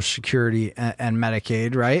from Social Security and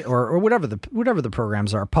Medicaid, right, or whatever the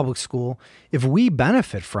programs are, public school, if we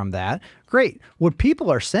benefit from that, great. What people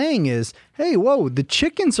are saying is, hey, whoa, the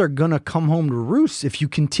chickens are going to come home to roost if you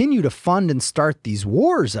continue to fund and start these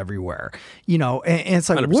wars everywhere. And it's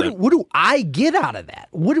like, what do I get out of that?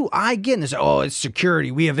 What do I get? And they say, oh, it's security.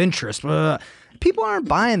 We have interest. People aren't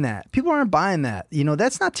buying that.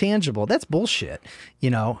 That's not tangible. That's bullshit.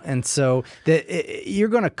 And so you're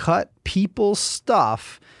going to cut people's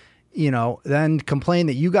stuff, then complain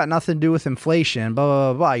that you got nothing to do with inflation, blah,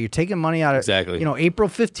 blah, blah, blah. You're taking money out of, exactly. April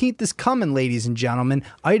 15th is coming, ladies and gentlemen.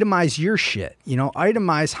 Itemize your shit,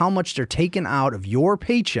 itemize how much they're taking out of your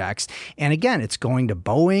paychecks. And again, it's going to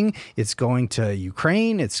Boeing. It's going to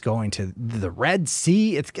Ukraine. It's going to the Red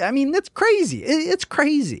Sea. That's crazy. It's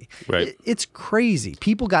crazy. Right. It's crazy.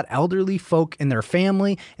 People got elderly folk in their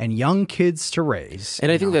family and young kids to raise.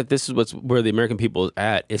 And I think that this is where the American people is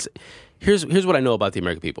at. Here's what I know about the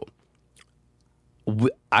American people.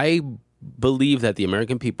 I believe that the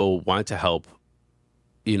American people want to help,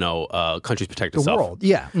 countries protect itself. The world,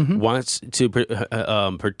 yeah. Mm-hmm. Wants to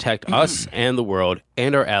protect us and the world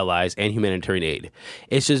and our allies and humanitarian aid.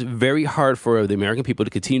 It's just very hard for the American people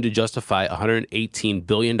to continue to justify $118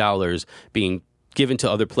 billion being given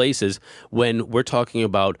to other places when we're talking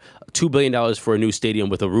about $2 billion for a new stadium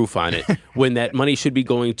with a roof on it, when that money should be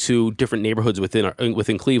going to different neighborhoods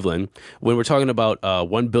within Cleveland, when we're talking about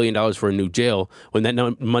 $1 billion for a new jail, when that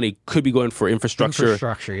money could be going for infrastructure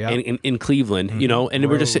yeah. in Cleveland, and roads.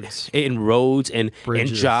 we're just in roads and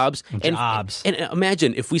jobs. And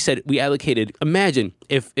imagine if we said we allocated, imagine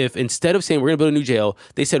if instead of saying we're going to build a new jail,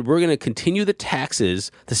 they said we're going to continue the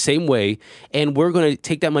taxes the same way, and we're going to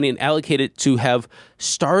take that money and allocate it to have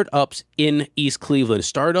startups in East Cleveland,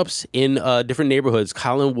 startups in different neighborhoods,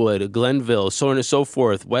 Collinwood, Glenville, so on and so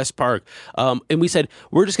forth, West Park. And we said,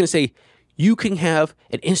 we're just going to say, you can have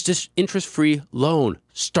an interest-free loan,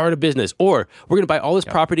 start a business, or we're going to buy all this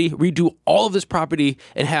property, redo all of this property,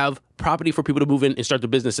 and have property for people to move in and start their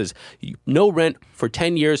businesses. No rent for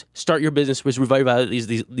 10 years, start your business, which revitalize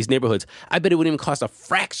these neighborhoods. I bet it wouldn't even cost a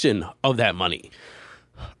fraction of that money.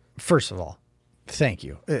 First of all, thank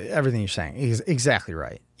you. Everything you're saying is exactly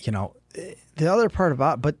right. You know, the other part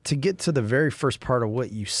about, but to get to the very first part of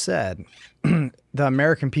what you said, the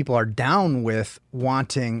American people are down with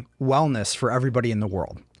wanting wellness for everybody in the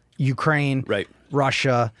world. Ukraine, right,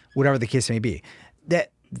 Russia, whatever the case may be.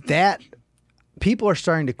 That people are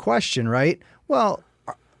starting to question, right? Well,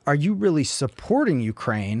 are you really supporting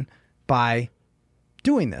Ukraine by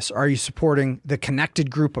doing this? Are you supporting the connected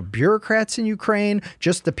group of bureaucrats in Ukraine?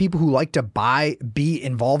 Just the people who like to be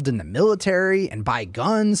involved in the military and buy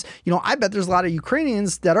guns? You know, I bet there's a lot of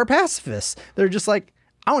Ukrainians that are pacifists. They're just like,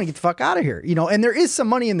 I want to get the fuck out of here. You know, and there is some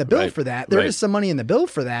money in the bill for that. There is some money in the bill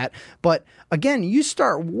for that. But again, you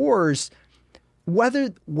start wars, whether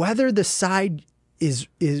the side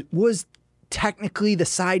was technically the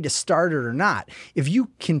side to start it or not. If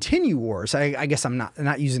you continue wars, I guess I'm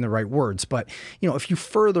not using the right words, but you know, if you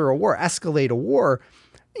further a war, escalate a war,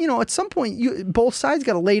 you know, at some point, both sides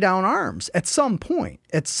got to lay down arms at some point.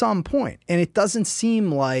 And it doesn't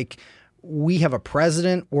seem like we have a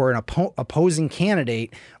president or an opposing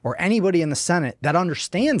candidate or anybody in the Senate that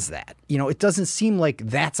understands that. You know, it doesn't seem like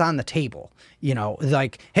that's on the table. You know,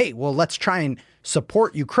 like, hey, well, let's try and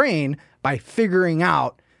support Ukraine by figuring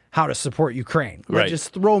out how to support Ukraine. Let's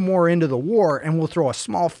just throw more into the war and we'll throw a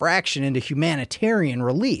small fraction into humanitarian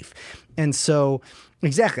relief. And so,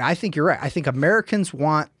 exactly, I think you're right. I think Americans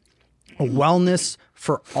want a wellness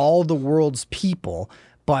for all the world's people,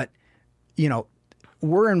 but, you know,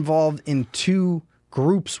 we're involved in two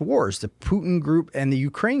groups' wars, the Putin group and the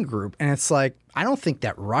Ukraine group. And it's like, I don't think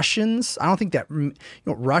that Russians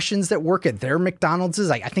that work at their McDonald's,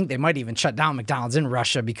 I think they might even shut down McDonald's in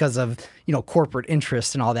Russia because of, you know, corporate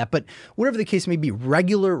interests and all that. But whatever the case may be,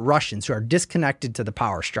 regular Russians who are disconnected to the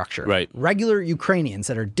power structure, regular Ukrainians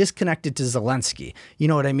that are disconnected to Zelensky, you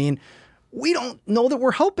know what I mean? We don't know that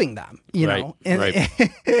we're helping them, you know?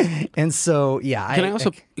 And so, yeah. Can I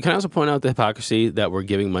also point out the hypocrisy that we're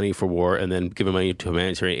giving money for war and then giving money to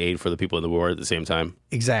humanitarian aid for the people in the war at the same time?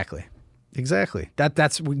 Exactly.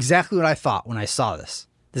 That's exactly what I thought when I saw this.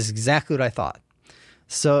 This is exactly what I thought.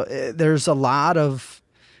 So there's a lot of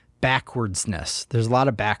backwardsness. There's a lot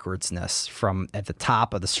of backwardsness from at the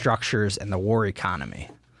top of the structures and the war economy.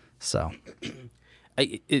 So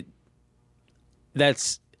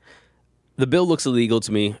the bill looks illegal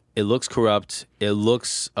to me. It looks corrupt. It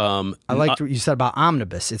looks. I liked what you said about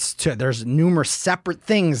omnibus. There's numerous separate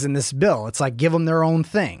things in this bill. It's like give them their own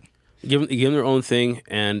thing. Give them their own thing,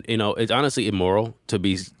 and you know it's honestly immoral to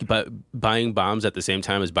be buying bombs at the same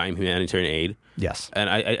time as buying humanitarian aid. Yes, and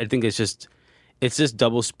I think it's just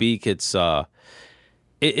double speak. It's not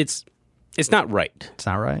right. It's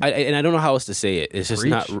not right. And I don't know how else to say it. It's just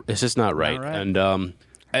not. It's just not right.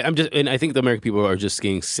 And I think the American people are just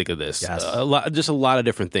getting sick of this. Yes. A lot of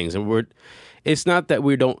different things, and it's not that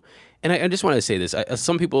we don't. And I just want to say this: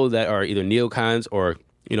 some people that are either neocons or,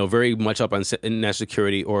 you know, very much up on national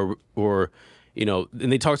security, or you know,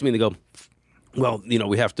 and they talk to me and they go, well, you know,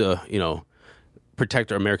 we have to, you know,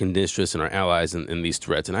 protect our American interests and our allies in these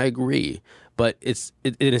threats, and I agree. But it's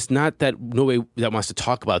not that nobody that wants to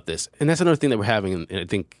talk about this, and that's another thing that we're having, I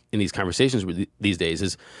think, in these conversations these days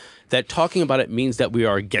is that talking about it means that we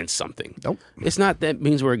are against something. Nope. It's not that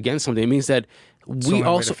means we're against something. It means that we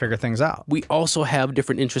also figure things out. We also have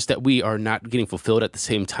different interests that we are not getting fulfilled at the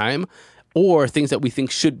same time, or things that we think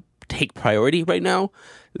should take priority right now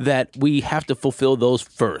that we have to fulfill those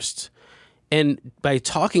first. And by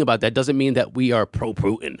talking about that doesn't mean that we are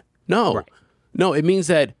pro-Putin. No. No, it means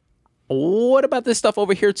that what about this stuff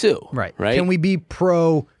over here too? Right. Can we be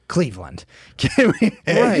pro-Cleveland? Can we?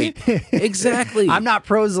 Right. Exactly. I'm not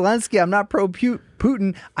pro-Zelensky. I'm not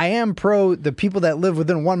pro-Putin. I am pro the people that live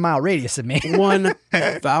within 1 mile radius of me.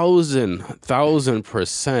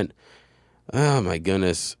 1,000%. Oh my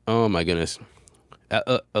goodness. Alexei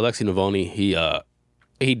Navalny,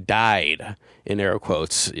 he died in air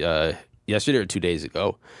quotes yesterday or 2 days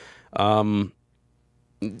ago.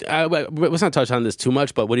 Let's not touch on this too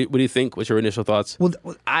much, but what do you think? What's your initial thoughts? Well,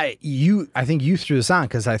 I think you threw this on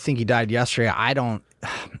because I think he died yesterday. I don't,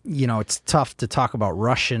 you know, it's tough to talk about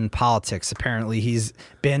Russian politics. Apparently, he's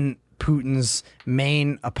been Putin's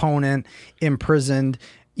main opponent, imprisoned,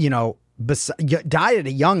 you know, died at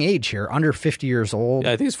a young age here, under 50 years old.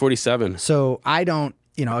 Yeah, I think he's 47. So I don't,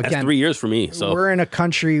 you know, again, that's 3 years for me. So we're in a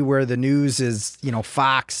country where the news is, you know,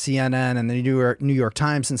 Fox, CNN, and the New York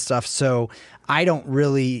Times and stuff. So I don't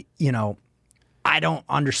really, you know, I don't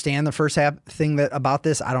understand the first thing about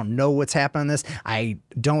this. I don't know what's happened on this. I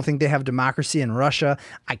don't think they have democracy in Russia.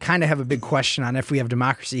 I kind of have a big question on if we have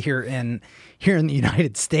democracy here in the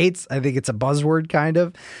United States. I think it's a buzzword kind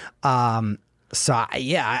of. I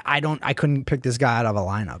couldn't pick this guy out of a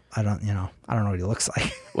lineup. I don't know what he looks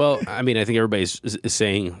like. Well, I mean, I think everybody's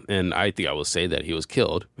saying, and I think I will say that he was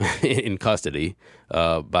killed in custody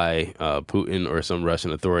by Putin or some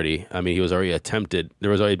Russian authority. I mean, he was already attempted. There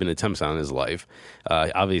was already been attempts on his life.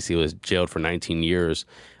 Obviously, he was jailed for 19 years.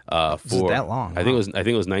 For that long? I think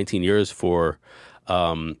it was 19 years for.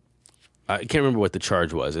 I can't remember what the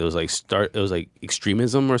charge was. It was like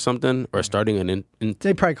extremism or something, or starting an.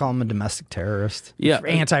 They probably call him a domestic terrorist. Yeah,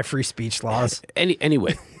 anti-free speech laws.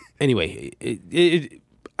 Anyway,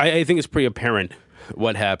 I think it's pretty apparent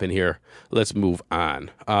what happened here. Let's move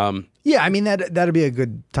on. Yeah, I mean that'd be a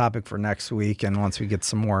good topic for next week, and once we get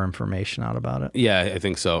some more information out about it. Yeah, I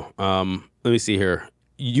think so. Let me see here.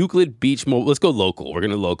 Euclid Beach Mobile. Let's go local. We're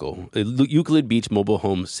going to local. Euclid Beach mobile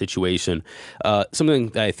home situation. Something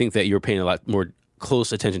that I think that you're paying a lot more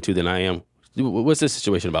close attention to than I am. What's this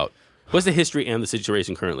situation about? What's the history and the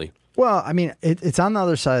situation currently? Well, I mean, it's on the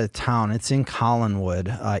other side of town. It's in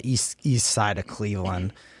Collinwood, east side of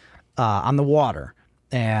Cleveland, on the water,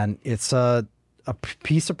 and it's a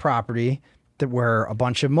piece of property where a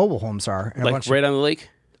bunch of mobile homes are. And right on the lake.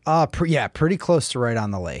 Pretty close to right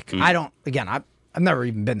on the lake. I've never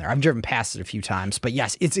even been there. I've driven past it a few times, but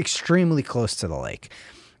yes, it's extremely close to the lake.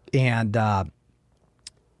 And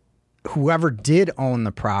whoever did own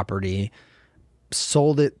the property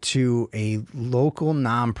sold it to a local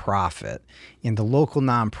nonprofit, and the local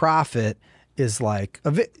nonprofit is like,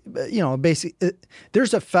 basically,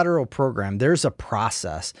 there's a federal program. There's a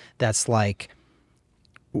process that's like,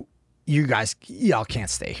 y'all can't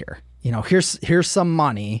stay here. Here's some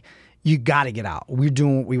money. You got to get out. We're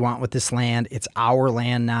doing what we want with this land. It's our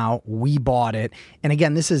land now. We bought it. And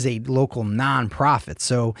again, this is a local nonprofit.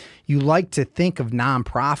 So you like to think of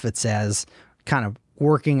nonprofits as kind of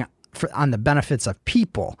working on the benefits of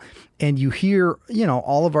people. And you hear,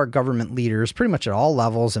 all of our government leaders, pretty much at all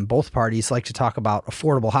levels and both parties, like to talk about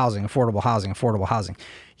affordable housing, affordable housing, affordable housing.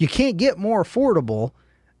 You can't get more affordable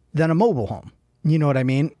than a mobile home. You know what I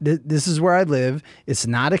mean? This is where I live. It's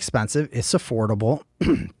not expensive. It's affordable.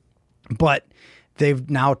 But they've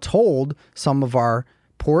now told some of our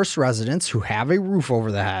poorest residents who have a roof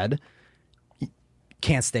over the head,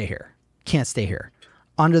 can't stay here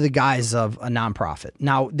under the guise of a nonprofit.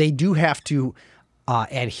 Now, they do have to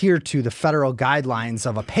adhere to the federal guidelines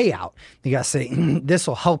of a payout. They got to say, this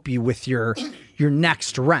will help you with your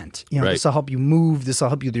next rent. Right. This will help you move. This will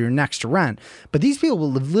help you with your next rent. But these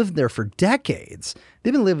people have lived there for decades.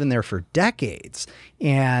 They've been living there for decades.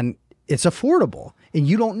 And it's affordable. And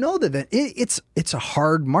you don't know that it's a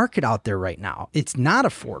hard market out there right now. It's not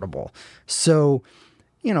affordable. So,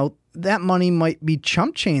 that money might be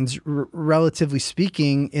chump change, relatively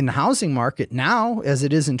speaking, in the housing market now as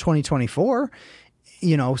it is in 2024.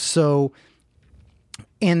 So,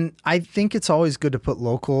 and I think it's always good to put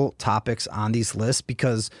local topics on these lists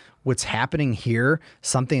because what's happening here,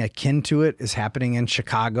 something akin to it is happening in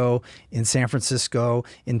Chicago, in San Francisco,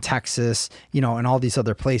 in Texas, and all these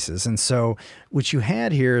other places. And so what you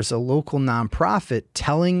had here is a local nonprofit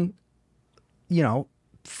telling,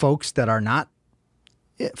 folks that are not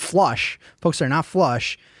flush,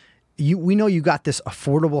 we know you got this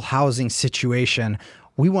affordable housing situation.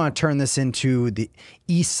 We want to turn this into the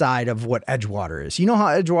east side of what Edgewater is. You know how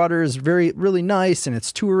Edgewater is really nice and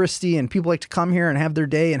it's touristy and people like to come here and have their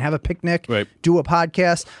day and have a picnic, right, do a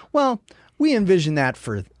podcast. Well, we envision that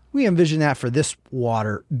for this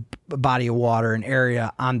body of water and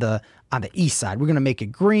area on the east side. We're going to make it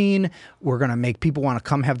green. We're going to make people want to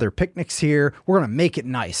come have their picnics here. We're going to make it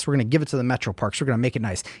nice. We're going to give it to the metro parks. We're going to make it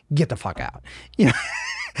nice. Get the fuck out.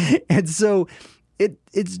 And so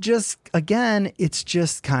it's just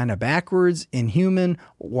kind of backwards, inhuman.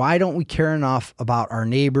 Why don't we care enough about our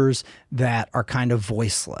neighbors that are kind of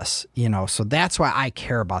voiceless? So that's why I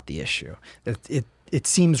care about the issue. It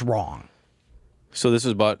seems wrong. So this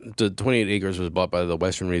was bought, the 28 acres was bought by the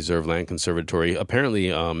Western Reserve Land Conservatory.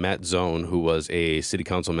 Apparently, Matt Zone, who was a city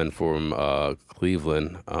councilman from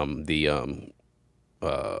Cleveland,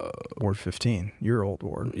 Ward 15, your old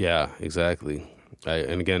ward. Yeah, exactly. I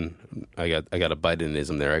got a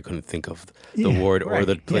Bidenism there. I couldn't think of the ward or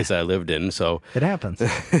the place I lived in. So it happens.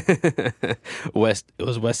 It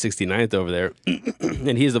was West 69th over there,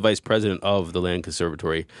 and he's the vice president of the Land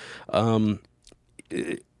Conservatory.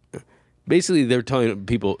 Basically, they're telling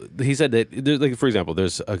people. He said that, for example,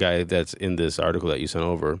 there's a guy that's in this article that you sent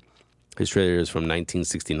over. His trailer is from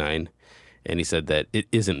 1969, and he said that it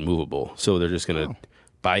isn't movable. So they're just going to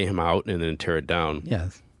buy him out and then tear it down.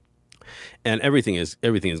 Yes. And everything is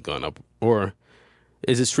gone up. Or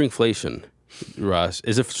is it shrinkflation, Ross?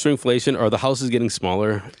 Is it shrinkflation, or are the houses getting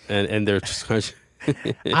smaller and they're just...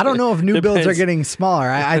 I don't know if new builds are getting smaller.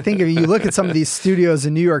 I think if you look at some of these studios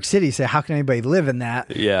in New York City, say, how can anybody live in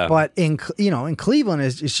that? Yeah. But in Cleveland,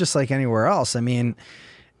 it's just like anywhere else. I mean,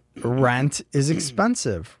 rent is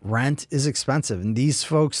expensive. Rent is expensive. And these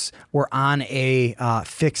folks were on a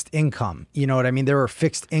fixed income. You know what I mean? There were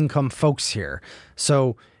fixed income folks here.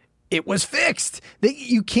 So it was fixed.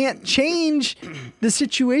 You can't change the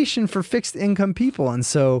situation for fixed income people. And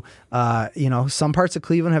so, some parts of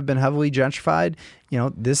Cleveland have been heavily gentrified.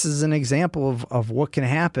 This is an example of what can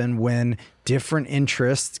happen when different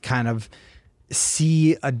interests kind of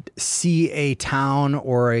see a town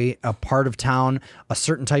or a part of town a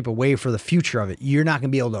certain type of way for the future of it. You're not going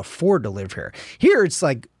to be able to afford to live here. Here, it's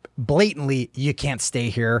like, blatantly, you can't stay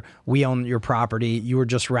here. We own your property. You were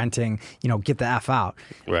just renting. Get the F out.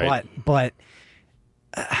 Right. But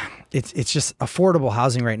it's just affordable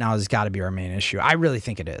housing right now has got to be our main issue. I really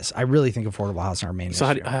think it is. I really think affordable housing is our main issue.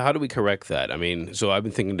 So how do we correct that? I mean, so I've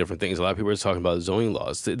been thinking different things. A lot of people are talking about zoning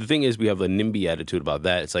laws. The thing is, we have a NIMBY attitude about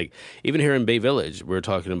that. It's like, even here in Bay Village, we're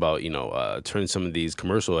talking about, turning some of these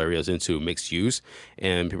commercial areas into mixed use.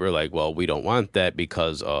 And people are like, well, we don't want that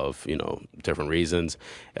because of, different reasons.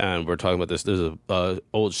 And we're talking about this. There's a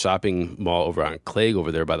old shopping mall over on Clegg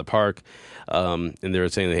over there by the park. And they were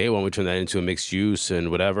saying, hey, why don't we turn that into a mixed use and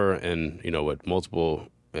whatever? And, with multiple,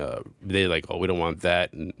 they're like, oh, we don't want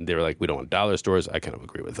that. And they were like, we don't want dollar stores. I kind of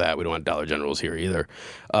agree with that. We don't want Dollar Generals here either.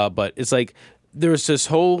 But it's like, there's this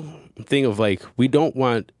whole thing of like, we don't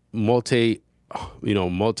want multi-resident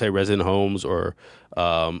homes or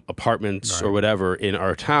apartments or whatever in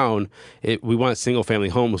our town. We want single family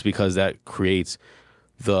homes because that creates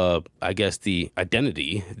the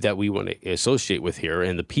identity that we want to associate with here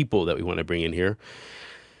and the people that we want to bring in here.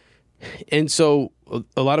 And so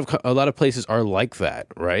a lot of places are like that,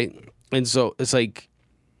 right? And so it's like,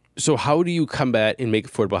 so how do you combat and make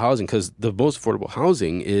affordable housing? Because the most affordable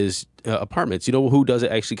housing is apartments. You know who does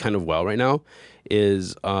it actually kind of well right now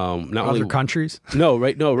is not other only countries. No,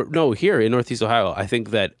 here in Northeast Ohio, I think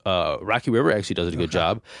that Rocky River actually does a good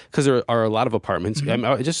job because there are a lot of apartments. Mm-hmm.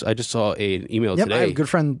 I just saw an email today. I have a good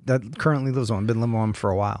friend that currently lives on. Been living on for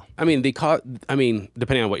a while. I mean, they cost. I mean,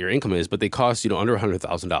 depending on what your income is, but they cost under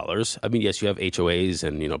 $100,000. I mean, yes, you have HOAs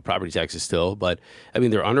and property taxes still, but I mean,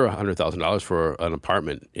 they're under $100,000 for an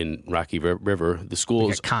apartment in Rocky River. The schools,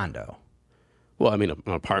 like a condo. Well, I mean, an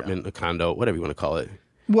apartment, a condo, whatever you want to call it.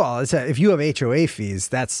 Well, if you have HOA fees,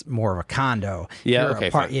 that's more of a condo. Yeah. Okay.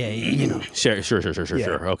 Sure.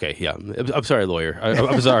 Okay. Yeah. I'm sorry, lawyer.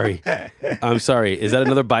 I'm sorry. I'm sorry. Is that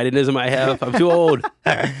another Bidenism I have? I'm too old.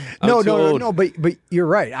 No. But you're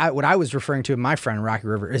right. What I was referring to, my friend Rocky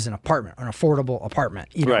River, is an apartment, an affordable apartment.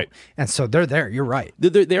 Right. And so they're there. You're right.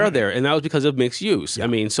 They are there, and that was because of mixed use. Yeah. I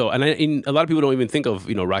mean, and a lot of people don't even think of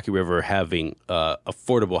Rocky River having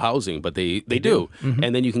affordable housing, but they do. Mm-hmm.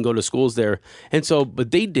 And then you can go to schools there, and so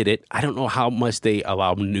but they did it. I don't know how much they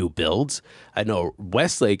allow new builds. I know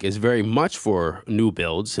Westlake is very much for new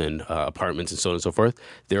builds and apartments and so on and so forth.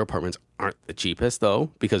 Their apartments aren't the cheapest,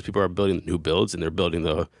 though, because people are building new builds and they're building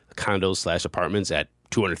the condos / apartments at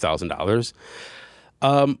 $200,000.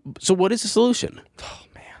 So what is the solution? Oh,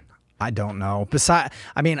 man, I don't know.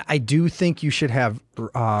 I do think you should have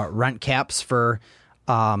rent caps for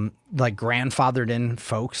like grandfathered in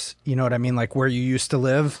folks. You know what I mean? Like where you used to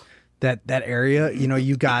live. That area,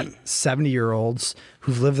 you got 70-year-olds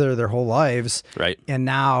who've lived there their whole lives. Right. And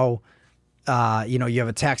now, you have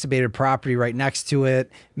a tax abated property right next to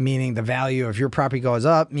it, meaning the value of your property goes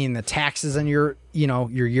up, meaning the taxes on your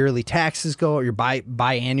yearly taxes go up, your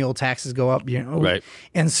biannual taxes go up, Right.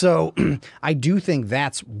 And so I do think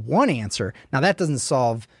that's one answer. Now that doesn't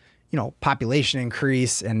solve, population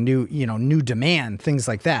increase and new demand, things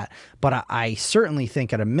like that. But I certainly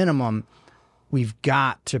think at a minimum, we've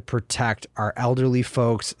got to protect our elderly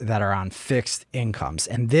folks that are on fixed incomes.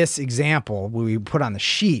 And this example we put on the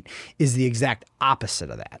sheet is the exact opposite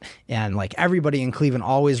of that. And like everybody in Cleveland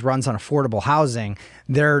always runs on affordable housing,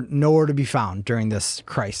 they're nowhere to be found during this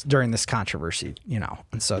controversy,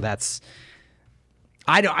 And so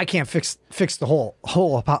I can't fix the whole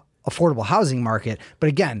affordable housing market. But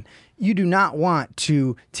again, you do not want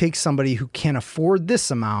to take somebody who can afford this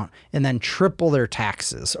amount and then triple their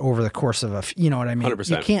taxes over the course of you know what I mean? 100%.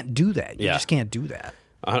 You can't do that. You Yeah. just can't do that.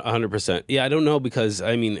 100%. Yeah, I don't know because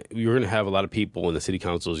I mean you're going to have a lot of people in the city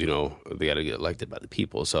councils. They got to get elected by the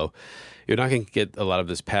people, so you're not going to get a lot of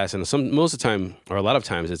this passed. And most of the time, or a lot of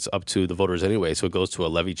times, it's up to the voters anyway. So it goes to a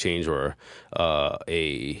levy change or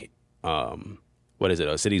a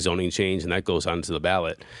city zoning change, and that goes onto the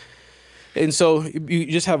ballot. And so you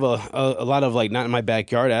just have a lot of like not in my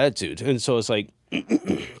backyard attitude. And so it's like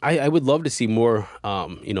I would love to see more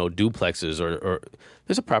duplexes or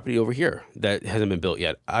there's a property over here that hasn't been built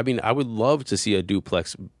yet. I mean, I would love to see a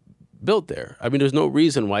duplex built there. I mean, there's no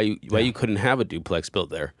reason why you couldn't have a duplex built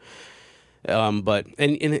there. But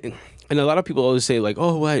a lot of people always say like,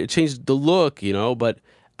 oh, well, it changed the look, but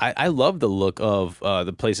I love the look of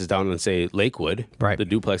the places down in, say, Lakewood, right? The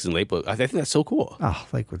duplex in Lakewood. I think that's so cool. Oh,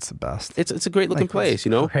 Lakewood's the best. It's a great looking place,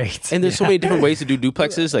 Great. And there's so many different ways to do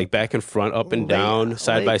duplexes, like back and front, up and down,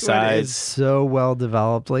 side by side. Is so well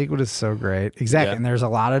developed. Lakewood is so great. Exactly. Yeah. And there's a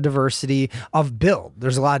lot of diversity of build.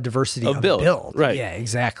 There's a lot of diversity of build. Right. Yeah,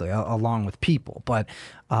 exactly. Along with people. But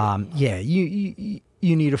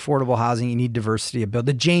you need affordable housing. You need diversity of build.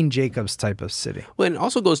 The Jane Jacobs type of city. Well, and it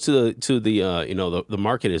also goes to the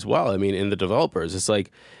market as well. I mean, in the developers, it's like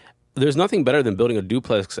there's nothing better than building a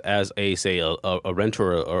duplex as a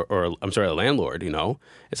renter or a landlord.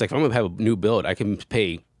 It's like if I'm gonna have a new build, I can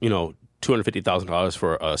pay $250,000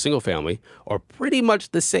 for a single family, or pretty much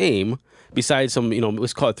the same. Besides some,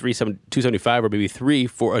 let's call it $275 or maybe $3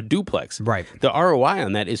 for a duplex. Right. The ROI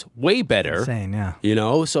on that is way better. Insane, yeah.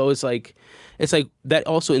 So it's like that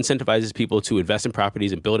also incentivizes people to invest in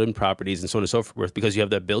properties and build in properties and so on and so forth because you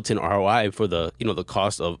have that built-in ROI for the the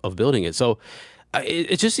cost of building it. So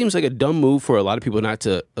it just seems like a dumb move for a lot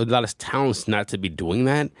of towns not to be doing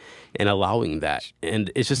that and allowing that.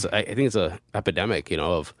 And it's just, I think it's a epidemic,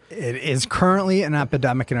 of. It is currently an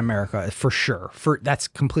epidemic in America, for sure. That's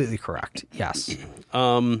completely correct. Yes.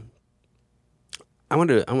 I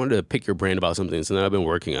wanted to pick your brain about something that I've been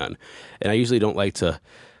working on, and I usually don't like to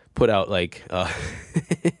put out like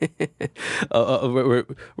we're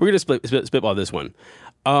gonna spitball this one.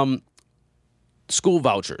 School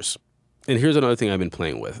vouchers. And here's another thing I've been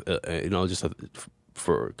playing with, just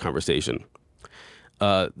for conversation.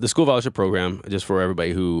 The school voucher program, just for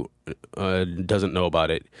everybody who doesn't know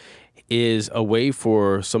about it, is a way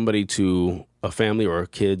for a family or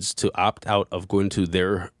kids to opt out of going to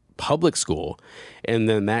their public school, and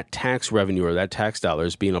then that tax revenue or that tax dollar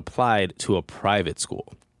is being applied to a private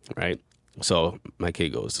school, right? So my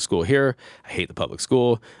kid goes to school here. I hate the public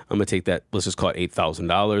school. I'm going to take that, let's just call it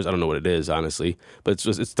 $8,000. I don't know what it is, honestly, but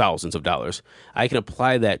it's thousands of dollars. I can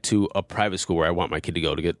apply that to a private school where I want my kid to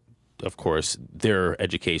go to get, of course, their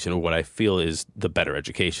education or what I feel is the better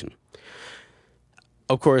education.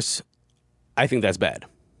 Of course, I think that's bad.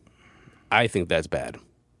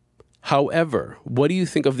 However, what do you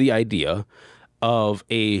think of the idea of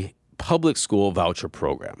a public school voucher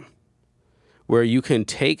program? Where you can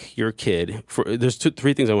take your kid for. There's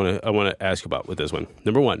three things I want to ask about with this one.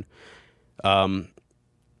 Number one,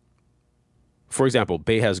 for example,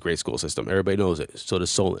 Bay has a great school system. Everybody knows it. So does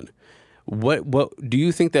Solon. What do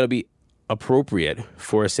you think that'll be appropriate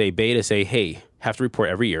for, say, Bay to say, hey, have to report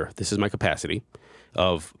every year. This is my capacity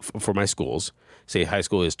for my schools. Say high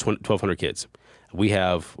school is 1,200 kids. We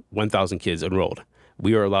have 1,000 kids enrolled.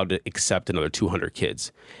 We are allowed to accept another 200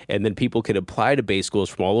 kids. And then people can apply to Bay schools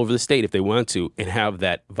from all over the state if they want to and have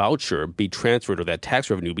that voucher be transferred or that tax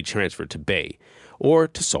revenue be transferred to Bay or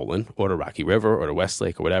to Solon or to Rocky River or to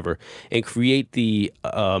Westlake or whatever and create the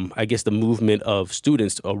movement of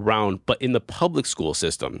students around, but in the public school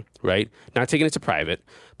system, right? Not taking it to private,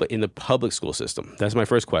 but in the public school system. That's my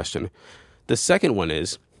first question. The second one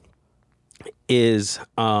is that's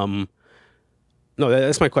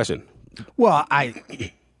my question. Well,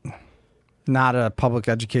 not a public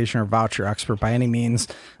education or voucher expert by any means.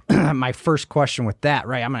 My first question with that,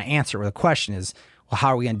 right? I'm going to answer with a question is, well, how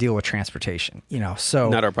are we going to deal with transportation? So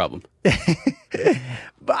not our problem.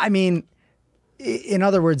 But I mean, in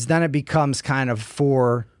other words, then it becomes kind of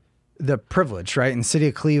for the privilege, right? In the city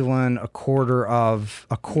of Cleveland, a quarter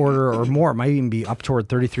or more, it might even be up toward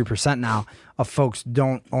 33% now of folks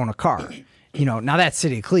don't own a car. Now that's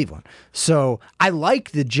city of Cleveland. So I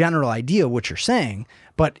like the general idea of what you're saying,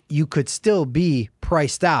 but you could still be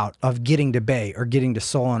priced out of getting to Bay or getting to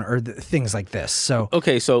Solon or things like this. So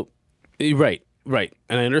okay, so right,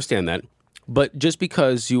 and I understand that, but just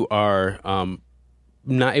because you are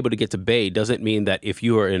not able to get to Bay doesn't mean that if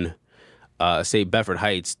you are in, say, Bedford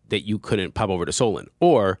Heights, that you couldn't pop over to Solon,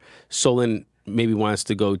 or Solon maybe wants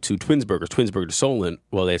to go to Twinsburg or Twinsburg to Solon.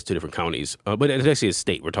 Well, that's two different counties, but it's actually a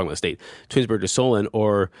state. We're talking about a state. Twinsburg to Solon,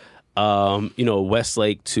 or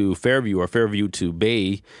Westlake to Fairview, or Fairview to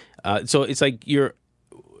Bay. So it's like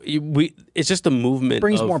it's just a movement.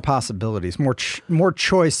 Brings more possibilities, more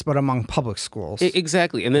choice, but among public schools.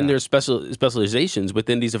 Exactly. And then there's specializations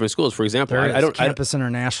within these different schools. For example, Campus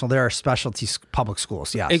International, there are specialty public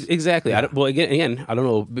schools, yes. Exactly. Yeah. Well, again, I don't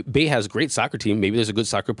know. Bay has a great soccer team. Maybe there's a good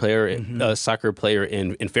soccer player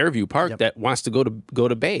in Fairview Park that wants to go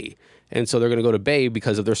to Bay. And so they're going to go to Bay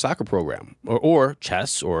because of their soccer program or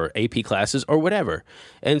chess or AP classes or whatever.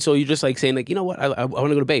 And so you're just like saying, like, you know what, I want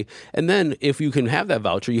to go to Bay. And then if you can have that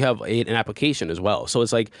voucher, you have an application as well. So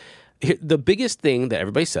it's like the biggest thing that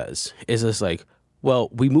everybody says is this, like, well,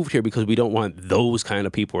 we moved here because we don't want those kind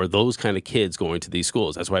of people or those kind of kids going to these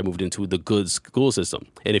schools. That's why I moved into the good school system.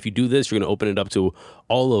 And if you do this, you're going to open it up to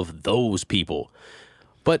all of those people.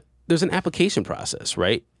 But there's an application process,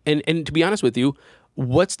 right? And to be honest with you,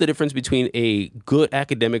 what's the difference between a good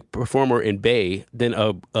academic performer in Bay than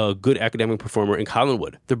a good academic performer in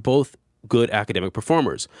Collinwood? They're both good academic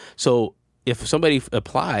performers. So if somebody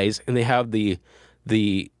applies and they have the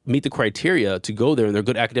meet the criteria to go there and they're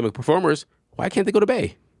good academic performers, why can't they go to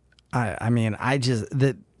Bay? I mean, I just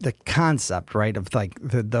the concept, right, of like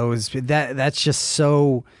that's just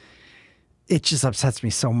so. It just upsets me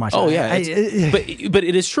so much. Oh yeah, but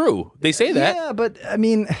it is true. They say that. Yeah, but I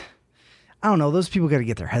mean, I don't know. Those people got to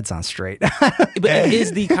get their heads on straight. But it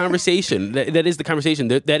is the conversation. That is the conversation.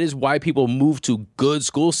 That is why people move to good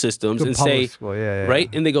school systems and say, school. Yeah.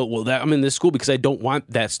 Right? And they go, well, I'm in this school because I don't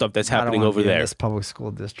want that stuff that's happening over there. In this public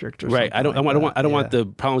school district, or right? I don't want the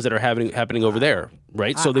problems that are happening over there.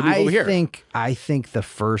 Right? So they move over here. I think the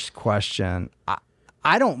first question.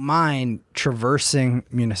 I don't mind traversing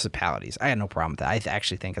municipalities. I had no problem with that. I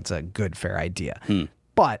actually think it's a good, fair idea.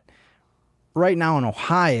 But right now in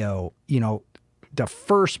Ohio, the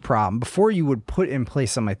first problem, before you would put in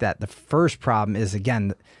place something like that, the first problem is,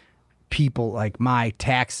 again, people like my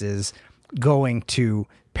taxes going to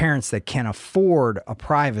parents that can afford a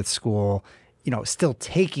private school, still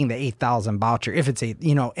taking the $8,000 voucher if it's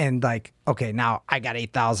and like, okay, now I got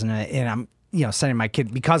 $8,000 and I'm, sending my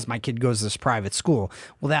kid because my kid goes to this private school.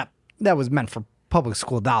 Well, that was meant for public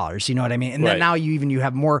school dollars. You know what I mean? And then now you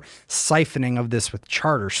have more siphoning of this with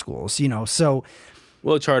charter schools. So.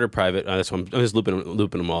 Well, charter, private. That's what I'm just looping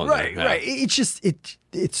them all. Right, right. It's just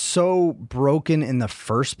it's so broken in the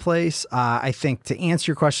first place. I think to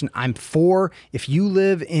answer your question, I'm for if you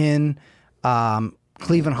live in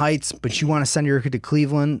Cleveland Heights, but you want to send your kid to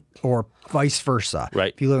Cleveland, or vice versa.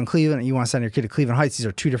 Right. If you live in Cleveland and you want to send your kid to Cleveland Heights, these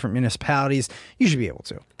are two different municipalities. You should be able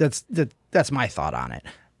to. That's my thought on it.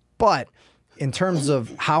 But in terms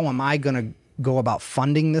of how am I going to go about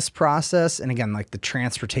funding this process, and again, like the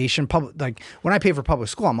transportation, like when I pay for public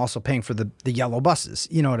school, I'm also paying for the yellow buses.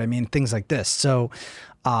 You know what I mean? Things like this. So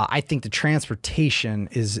I think the transportation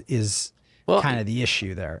is kind of the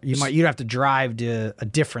issue there. You'd have to drive to a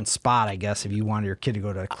different spot, I guess, if you wanted your kid to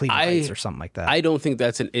go to Cleveland Heights or something like that. I don't think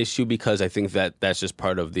that's an issue because I think that's just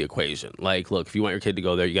part of the equation. Like, look, if you want your kid to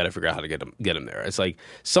go there, you got to figure out how to get him there. It's like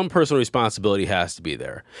some personal responsibility has to be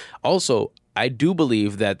there. Also, I do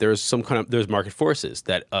believe that there's there's market forces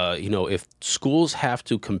that if schools have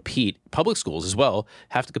to compete, public schools as well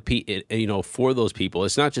have to compete for those people.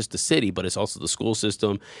 It's not just the city, but it's also the school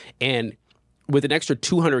system. And with an extra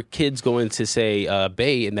 200 kids going to, say,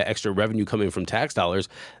 Bay, and that extra revenue coming from tax dollars,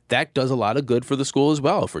 that does a lot of good for the school as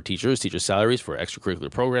well, for teachers, teacher salaries, for extracurricular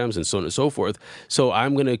programs, and so on and so forth. So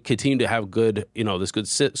I'm going to continue to have this good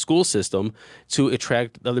school system to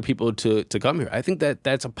attract other people to come here. I think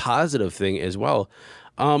that's a positive thing as well.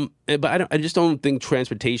 But I just don't think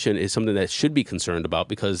transportation is something that should be concerned about,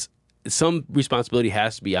 because some responsibility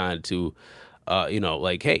has to be on to,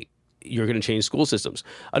 hey, you're going to change school systems.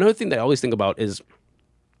 Another thing that I always think about is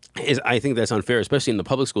I think that's unfair, especially in the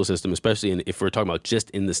public school system, especially if we're talking about just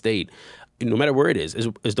in the state, no matter where it is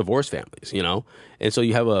divorced families, And so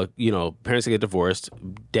you have parents that get divorced,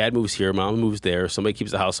 dad moves here, mom moves there, somebody keeps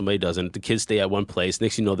the house, somebody doesn't, the kids stay at one place,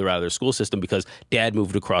 next thing you know, they're out of their school system because dad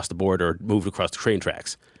moved across the border, moved across the train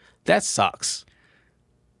tracks. That sucks.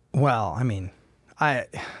 Well, I mean,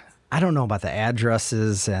 I don't know about the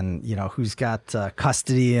addresses and, who's got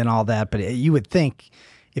custody and all that, but you would think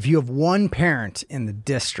if you have one parent in the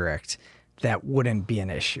district, that wouldn't be an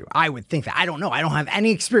issue. I would think that. I don't know. I don't have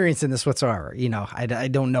any experience in this whatsoever. I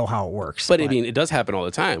don't know how it works. But I mean, it does happen all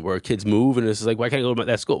the time where kids move and it's like, why can't I go to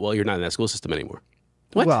that school? Well, you're not in that school system anymore.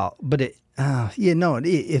 What? Well, but if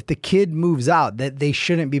the kid moves out, that they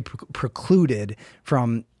shouldn't be precluded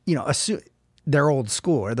from, their old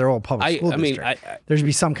school or their old public school district. There should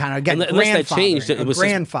be some kind of, again, unless that changed, it was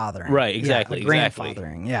grandfathering. Right, exactly.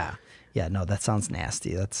 Grandfathering, yeah. Yeah, no, that sounds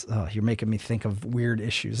nasty. That's you're making me think of weird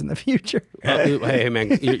issues in the future. Hey,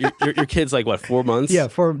 man, your kid's like what, 4 months? Yeah,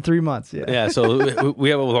 for 3 months. Yeah, yeah. So we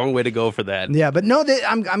have a long way to go for that. yeah, but no,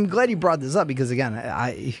 I'm glad you brought this up because again,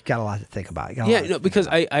 I got a lot to think about. Because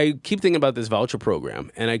I keep thinking about this voucher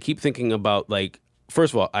program, and I keep thinking about like,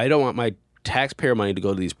 first of all, I don't want my taxpayer money to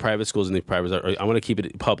go to these private schools and these private. I want to keep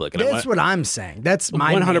it public. And That's what I'm saying. That's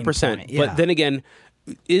my 100%. Yeah. But then again,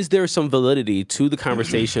 is there some validity to the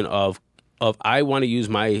conversation of I want to use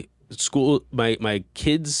my school, my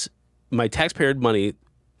kids, my taxpayer money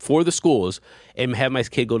for the schools and have my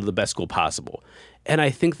kid go to the best school possible? And I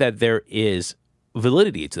think that there is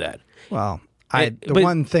validity to that. Well,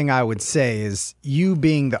 one thing I would say is you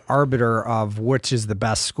being the arbiter of which is the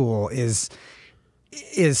best school is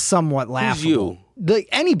somewhat laughable.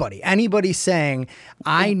 Anybody saying,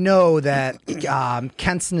 I know that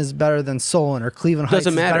Kenson is better than Solon or Cleveland Heights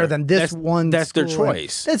is better than this one. That's school. their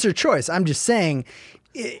choice. That's their choice. I'm just saying.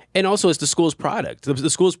 And also, it's the school's product. The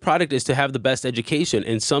school's product is to have the best education,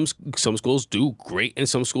 and some schools do great, and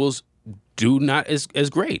some schools do not as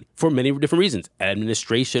great for many different reasons: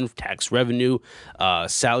 administration, tax revenue,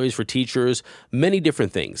 salaries for teachers, many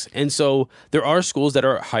different things. And so there are schools that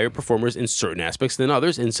are higher performers in certain aspects than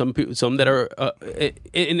others, and some that are.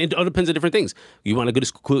 And it all depends on different things. You want to go to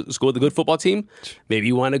school with a good football team? Maybe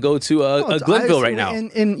you want to go to Glenville right now.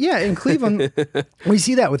 In Cleveland, we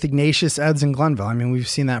see that with Ignatius, Eds, and Glenville. I mean, we've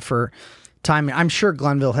seen that for time. I'm sure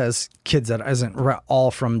Glenville has kids that isn't all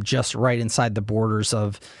from just right inside the borders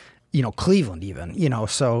of. Cleveland even,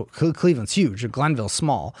 so Cleveland's huge, Glenville's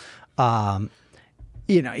small.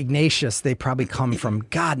 Ignatius, they probably come from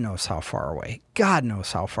God knows how far away.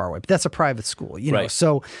 But that's a private school, Right.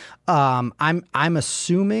 So I'm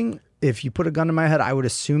assuming if you put a gun to my head, I would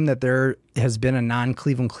assume that there has been a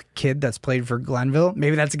non-Cleveland kid that's played for Glenville.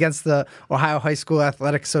 Maybe that's against the Ohio High School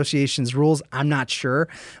Athletic Association's rules. I'm not sure,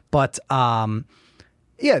 but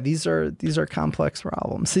yeah, these are complex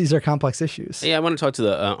problems. These are complex issues. Yeah, I want to talk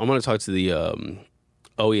to the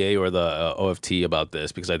OEA or the OFT about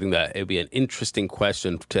this because I think that it'd be an interesting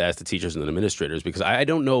question to ask the teachers and the administrators because I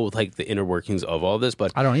don't know like the inner workings of all this,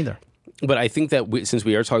 but I don't either. But I think that since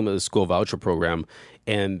we are talking about the school voucher program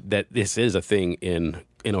and that this is a thing in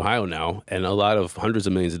Ohio now, and a lot of hundreds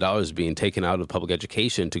of millions of dollars being taken out of public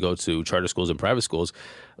education to go to charter schools and private schools,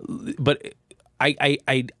 but I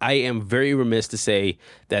am very remiss to say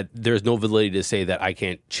that there's no validity to say that I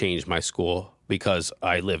can't change my school because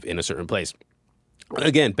I live in a certain place.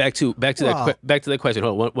 Again, back to that question.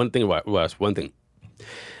 Hold on, one thing, Wes. One thing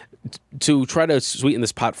to try to sweeten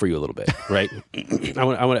this pot for you a little bit, right? I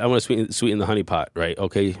want to sweeten the honey pot, right?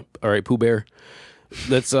 Okay, all right, Pooh Bear.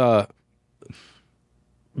 Let's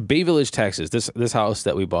Bay Village, Texas. This house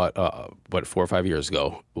that we bought 4 or 5 years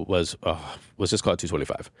ago was just called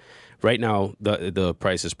 $225. Right now, the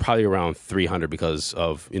price is probably around $300 because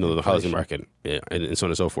of the housing market and so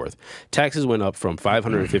on and so forth. Taxes went up from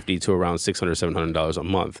 $550 to around $600, $700 a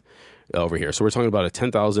month over here. So we're talking about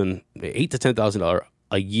 $8,000 to $10,000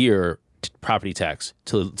 a year property tax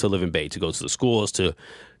to live in Bay, to go to the schools, to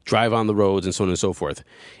drive on the roads, and so on and so forth.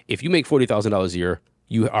 If you make $40,000 a year,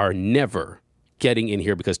 you are never getting in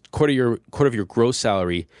here because quarter of your gross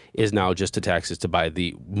salary is now just to taxes to buy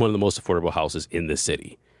one of the most affordable houses in the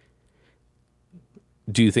city.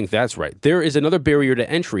 Do you think that's right? There is another barrier to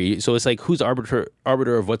entry. So it's like, who's arbiter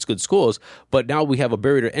of what's good schools? But now we have a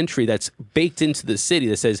barrier to entry that's baked into the city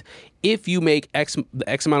that says, if you make X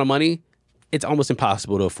amount of money, it's almost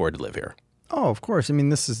impossible to afford to live here. Oh, of course. I mean,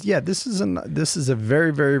 this is a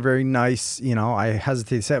very, very, very nice, I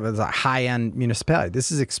hesitate to say it, but it's a high-end municipality.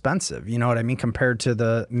 This is expensive, you know what I mean, compared to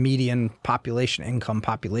the median income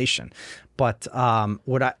population. But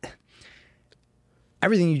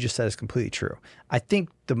everything you just said is completely true. I think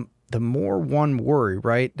the more one worry,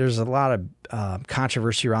 right? There's a lot of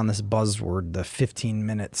controversy around this buzzword, the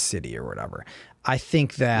 15-minute city or whatever. I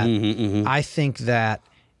think that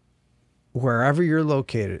wherever you're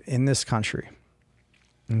located in this country,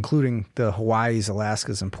 including the Hawaiis,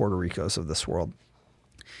 Alaskas, and Puerto Ricos of this world,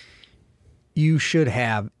 you should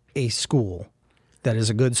have a school that is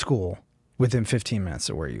a good school within 15 minutes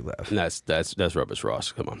of where you live. And that's rubbish,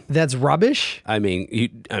 Ross. Come on. That's rubbish? I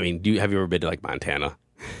mean, have you ever been to like Montana?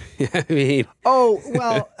 I mean, oh,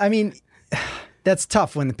 well, I mean, that's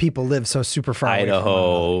tough when the people live so super far away from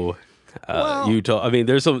Idaho. Utah. I mean,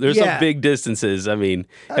 there's some big distances. I mean,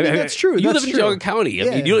 that's true. You live in Geauga County. I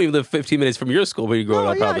mean, you don't even live 15 minutes from your school where you grew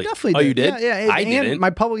up. Probably. I definitely did. Oh, you did? Yeah. I didn't. My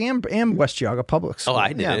public and West Geauga public school. Oh,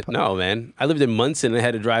 I didn't. No, man. I lived in Munson and I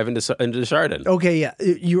had to drive into Chardon. Okay, yeah.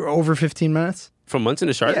 You were over 15 minutes? from Munson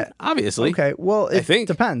to Chardon? Yeah. Obviously. Okay. Well, it think.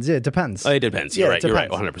 depends. Yeah, it depends. It depends. Yeah, You're it right. You're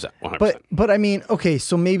right. depends. 100%. 100%. But I mean, okay,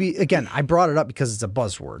 so maybe again, I brought it up because it's a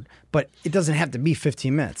buzzword, but it doesn't have to be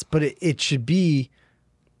 15 minutes. But it should be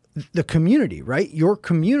the community, right? Your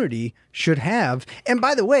community should have. And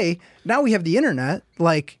by the way, now we have the internet.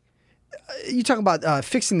 Like you talk about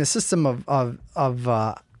fixing the system of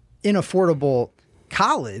inaffordable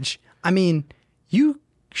college. I mean, you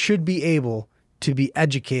should be able to be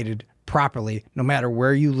educated properly no matter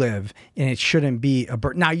where you live, and it shouldn't be a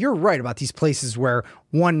burden. Now, you're right about these places where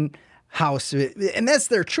one house, and that's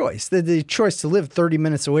their choice. The choice to live 30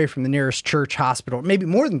 minutes away from the nearest church, hospital, maybe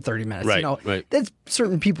more than 30 minutes. Right, you know, right. That's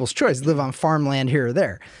certain people's choice, live on farmland here or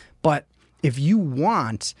there. But if you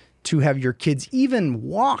want to have your kids even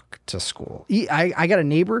walk to school, I got a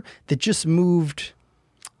neighbor that just moved,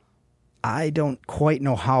 I don't quite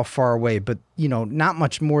know how far away, but you know, not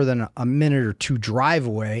much more than a minute or two drive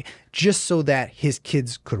away, just so that his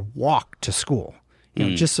kids could walk to school. You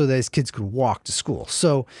know, just so that his kids could walk to school.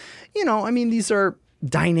 So, you know, I mean, these are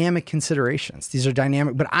dynamic considerations. These are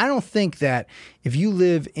dynamic, but I don't think that if you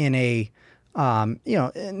live in a, you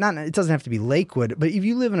know, it doesn't have to be Lakewood, but if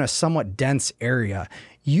you live in a somewhat dense area,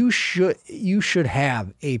 you should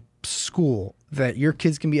have a school that your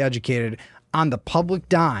kids can be educated on the public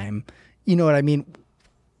dime. You know what I mean?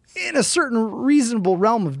 In a certain reasonable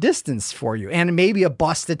realm of distance for you, and maybe a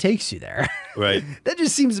bus that takes you there. Right. That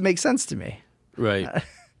just seems to make sense to me. Right.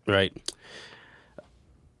 Right.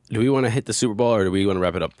 Do we want to hit the Super Bowl, or do we want to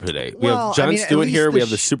wrap it up today? We Well, have John I mean, at Stewart least here. the We have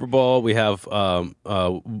the Super Bowl. We have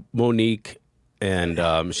Monique and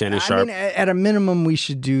Shannon Sharp. I mean, at a minimum, we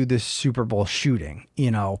should do the Super Bowl shooting, you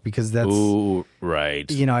know, because that's, Ooh, right.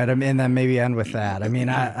 you know, and then maybe end with that. I mean,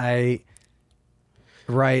 right.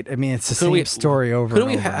 I mean, it's the same story over and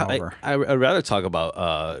over and over. I'd rather talk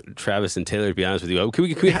about Travis and Taylor, to be honest with you.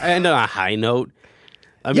 Can we end on a high note?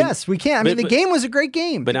 I mean, Yes, we can. I mean, the game was a great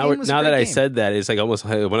game. But now that I said that, it's like almost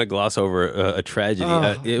I want to gloss over a tragedy.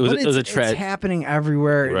 It was a tragedy. It's happening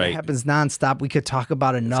everywhere. Right. It happens nonstop. We could talk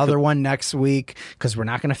about another one next week because we're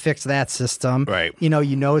not going to fix that system. Right. You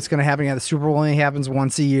know it's going to happen. The Super Bowl only happens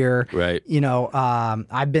once a year. Right. You know,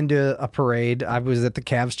 I've been to a parade. I was at the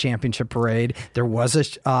Cavs championship parade. There was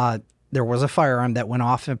a firearm that went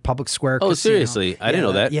off in Public Square. Oh, Casino. seriously? I didn't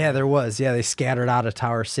know that. Yeah, there was. Yeah, they scattered out of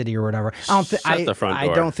Tower City or whatever. Shut the front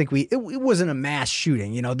door. I don't think it wasn't a mass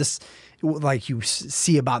shooting. You know, this like you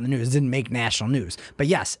see about in the news didn't make national news. But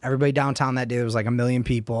yes, everybody downtown that day, there was like 1 million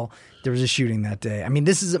people. There was a shooting that day. I mean,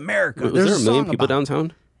 this is America. Was There's there a 1 million song people about it.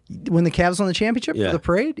 downtown? When the Cavs won the championship Yeah. for the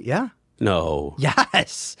parade? Yeah. No.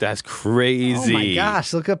 Yes. That's crazy. Oh my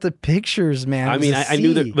gosh, look up the pictures, man. I It mean, was a I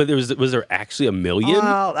knew sea. that, but was there actually 1 million?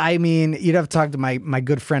 Well, I mean, you'd have to talk to my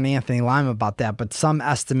good friend Anthony Lime about that, but some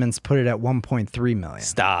estimates put it at 1.3 million.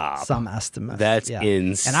 Stop. Some estimates. That's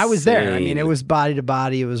And I was there. I mean, insane. it was body to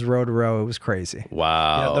body. It was row to row. It was crazy.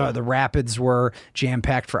 Wow. Yeah, the rapids were jam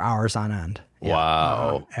packed for hours on end. Yeah.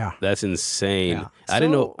 Wow. Yeah. That's insane. Yeah. I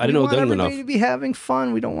didn't know we want them everybody enough. to be having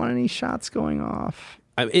fun. We don't want any shots going off.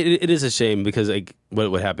 It is a shame because like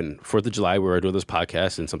what happened 4th of July, we were doing this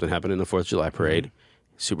podcast and something happened in the 4th of July parade,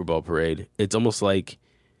 Super Bowl parade. It's almost like,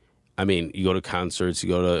 I mean, you go to concerts, you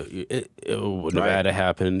go to Nevada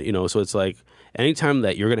happened, you know, so it's like anytime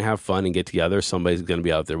that you're going to have fun and get together, somebody's going to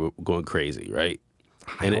be out there going crazy, right?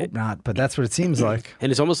 I hope not, but that's what it seems like.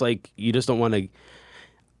 And it's almost like you just don't want to.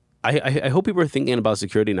 I hope people are thinking about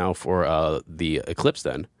security now for the eclipse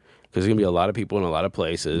then. Because there's going to be a lot of people in a lot of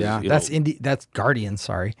places. Yeah, you that's know. That's Guardians.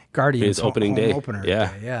 Sorry, Guardians. It's opening home day. Opener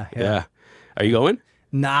Yeah. day. Yeah. Are you going?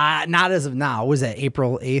 Not as of now. Was that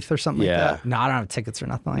April 8th or something Yeah. like that? No, I don't have tickets or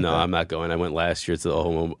nothing like No, that. I'm not going. I went last year to the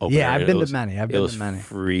home opener. Yeah, I've and been it to many. I've it been was to many.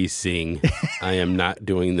 freezing. I am not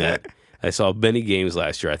doing that. I saw many games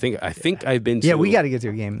last year. I think I've been to. Yeah, we got to get to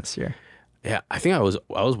a game this year. Yeah, I think I was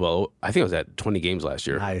at 20 games last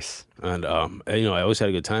year. Nice. And you know, I always had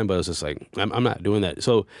a good time, but I was just like, I'm not doing that.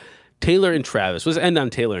 So Taylor and Travis. Let's end on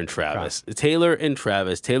Taylor and Travis. Right.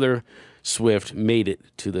 Taylor Swift made it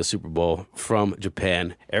to the Super Bowl from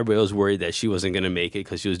Japan. Everybody was worried that she wasn't going to make it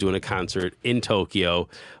because she was doing a concert in Tokyo.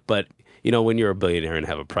 But, you know, when you're a billionaire and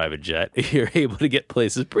have a private jet, you're able to get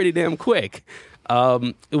places pretty damn quick. What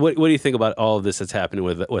do you think about all of this that's happening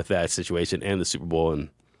with that situation and the Super Bowl? And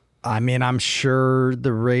I mean, I'm sure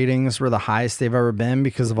the ratings were the highest they've ever been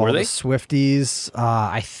because of all the Swifties.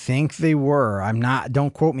 I think they were.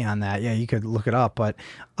 Don't quote me on that. Yeah, you could look it up. But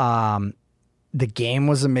the game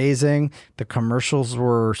was amazing. The commercials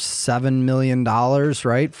were $7 million,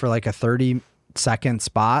 right? For like a 30-second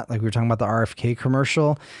spot. Like we were talking about the RFK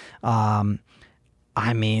commercial. I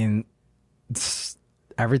mean,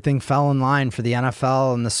 everything fell in line for the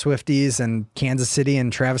NFL and the Swifties and Kansas City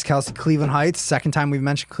and Travis Kelce, Cleveland Heights. Second time we've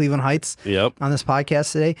mentioned Cleveland Heights on this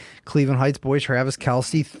podcast today. Cleveland Heights boy Travis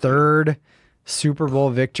Kelce, third Super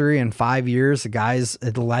Bowl victory in 5 years. The guy's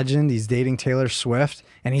a legend. He's dating Taylor Swift,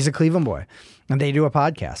 and he's a Cleveland boy. And they do a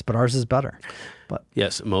podcast, but ours is better. But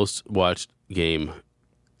yes, most watched game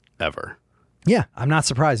ever. Yeah, I'm not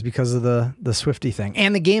surprised because of the Swiftie thing.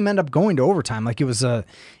 And the game ended up going to overtime. Like it was a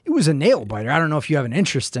nail biter. I don't know if you have an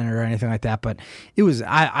interest in it or anything like that, but it was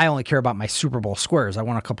I only care about my Super Bowl squares. I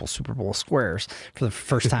won a couple Super Bowl squares for the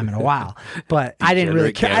first time in a while. But I didn't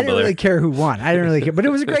really care. I didn't really care who won. I didn't really care. But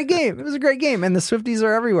it was a great game. It was a great game. And the Swifties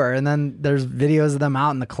are everywhere. And then there's videos of them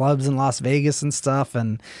out in the clubs in Las Vegas and stuff.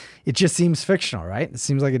 And it just seems fictional, right? It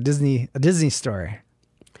seems like a Disney story.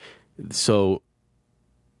 So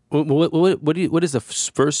what is the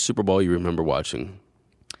first Super Bowl you remember watching?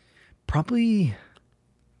 Probably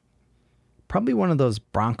probably one of those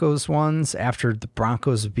Broncos ones after the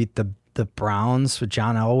Broncos beat the Browns with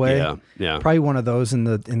John Elway. Yeah, yeah. Probably one of those in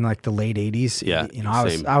like the late 80s. Yeah, you know,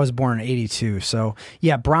 I was born in 82. So,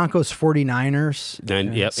 yeah, Broncos 49ers.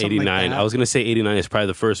 89. Like I was going to say 89 is probably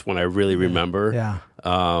the first one I really remember. Yeah.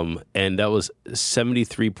 And that was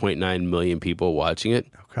 73.9 million people watching it.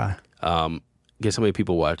 Okay. Guess how many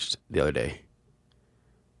people watched the other day?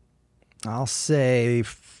 I'll say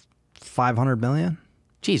 500 million.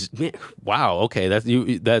 Jeez, man. Wow. Okay, that's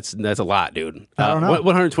a lot, dude. I don't know.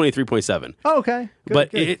 123.7. Oh, okay. Good,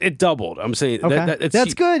 but good. It doubled. I'm saying okay.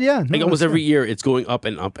 That's good. Yeah. Like almost every year, it's going up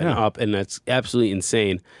and up and up, and that's absolutely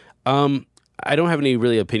insane. I don't have any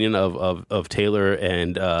really opinion of Taylor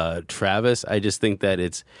and Travis. I just think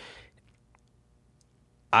that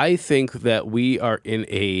I think that we are in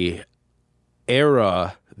a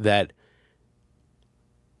era that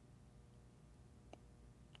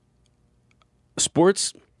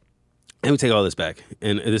sports, and we take all this back,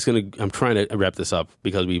 and I'm trying to wrap this up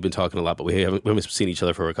because we've been talking a lot, but we haven't seen each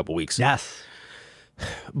other for a couple weeks. Yes,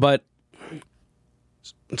 but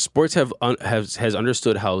sports has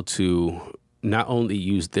understood how to not only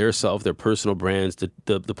use their personal brands.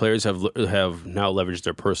 The players have now leveraged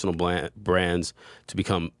their personal brands to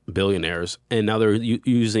become billionaires, and now they're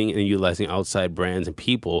using and utilizing outside brands and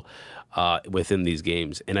people within these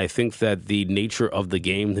games. And I think that the nature of the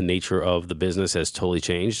game, the nature of the business has totally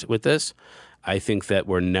changed with this. I think that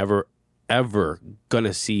we're never, ever going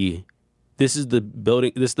to see this is the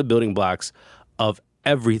building blocks of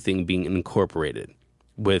everything being incorporated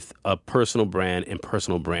with a personal brand and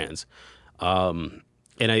personal brands. And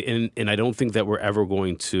I don't think that we're ever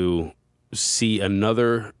going to see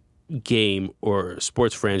another game or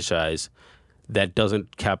sports franchise that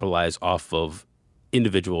doesn't capitalize off of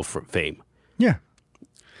individual fame. Yeah.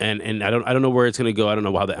 And I don't know where it's going to go. I don't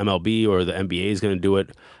know how the MLB or the NBA is going to do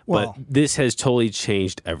it. Well, but this has totally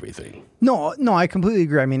changed everything. No, I completely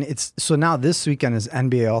agree. I mean, so now this weekend is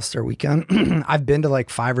NBA All-Star Weekend. I've been to like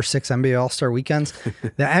 5 or 6 NBA All-Star Weekends.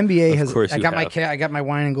 The NBA has. I got my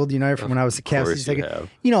wine and gold United from when I was a Cavs season.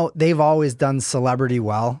 You know, they've always done celebrity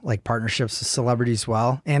well, like partnerships with celebrities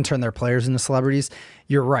well, and turn their players into celebrities.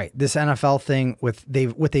 You're right. This NFL thing what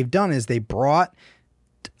they've done is they brought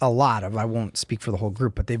a lot of, I won't speak for the whole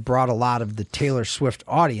group, but they've brought a lot of the Taylor Swift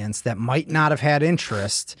audience that might not have had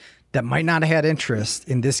interest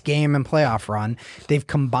in this game and playoff run. They've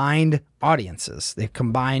combined audiences. They've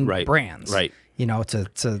combined brands. Right. You know,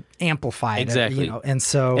 to amplify it. Exactly. You know,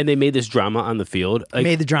 and they made this drama on the field. I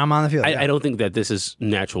don't think that this is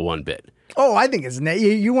natural one bit. Oh, I think it's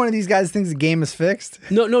you one of these guys thinks the game is fixed?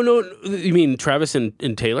 No. You mean Travis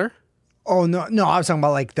and Taylor? Oh, no, I was talking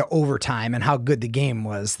about like the overtime and how good the game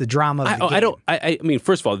was, the drama of the game. I mean,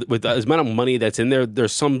 first of all, with the amount of money that's in there,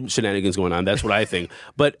 there's some shenanigans going on. That's what I think.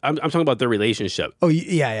 But I'm talking about their relationship. Oh,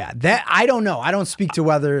 yeah. That I don't know. I don't speak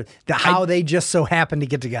to how they just so happen to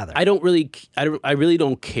get together. I really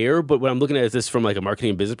don't care. But what I'm looking at is this from like a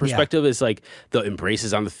marketing and business perspective is like the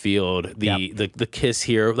embraces on the field, the kiss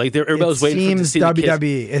here. Like everybody was waiting to see WWE.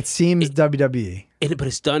 the kiss. It seems WWE. But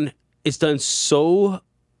it's done so.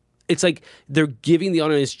 It's like they're giving the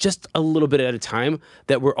audience just a little bit at a time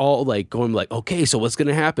that we're all like going like, okay, so what's going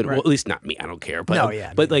to happen? Right. Well, at least not me. I don't care. But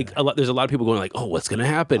there's a lot of people going like, oh, what's going to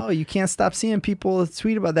happen? Oh, you can't stop seeing people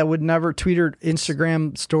tweet about that would never tweet or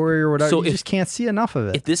Instagram story or whatever. So you just can't see enough of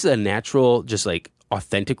it. If this is a natural, just like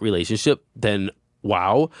authentic relationship, then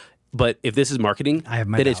wow. But if this is marketing, I have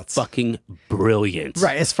my doubts. It's fucking brilliant.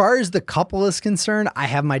 Right. As far as the couple is concerned, I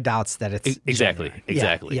have my doubts that it's Exactly.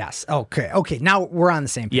 Yes. Okay. Now we're on the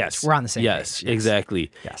same page. Yes. We're on the same page. Yes, exactly.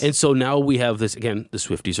 Yes. And so now we have this again, the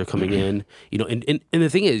Swifties are coming in, you know, and the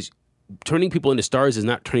thing is, turning people into stars is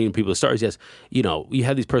not turning people into stars. Yes, you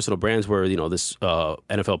have these personal brands where, this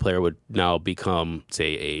NFL player would now become,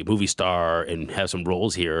 say, a movie star and have some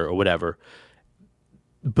roles here or whatever.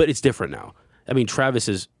 But it's different now. I mean, Travis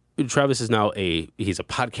is now he's a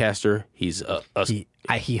podcaster. He's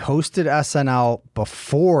he hosted SNL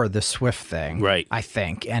before the Swift thing, right? I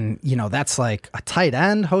think, and that's like a tight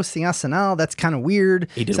end hosting SNL. That's kind of weird.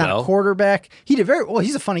 He's not a quarterback. He did very well.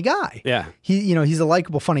 He's a funny guy. Yeah, he's a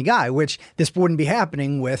likable, funny guy. Which this wouldn't be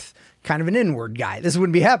happening with kind of an inward guy. This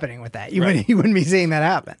wouldn't be happening with that. You wouldn't be seeing that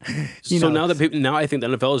happen. Now I think the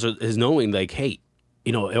NFL is knowing, like, hey,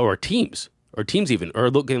 or teams even are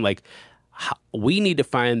looking like, we need to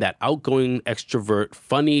find that outgoing, extrovert,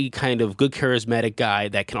 funny, kind of good, charismatic guy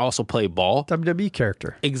that can also play ball. WWE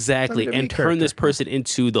character. Exactly. WWE and turn this person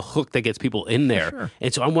into the hook that gets people in there. Sure.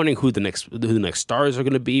 And so I'm wondering who the next stars are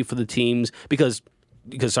going to be for the teams, because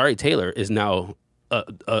Sorry Taylor is now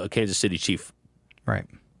a Kansas City Chief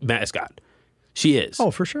mascot. She is.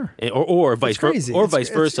 Oh, for sure. Or vice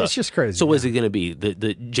versa. It's just crazy. So is it going to be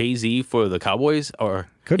the Jay-Z for the Cowboys, or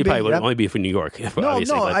could he be, probably would only be for New York?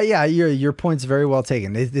 Yeah, your point's very well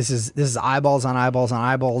taken. This is eyeballs on eyeballs on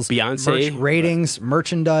eyeballs. Beyonce, ratings,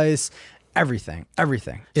 merchandise, everything.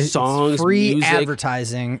 Songs, it's free music,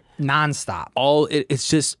 advertising, nonstop. It's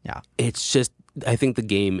just I think the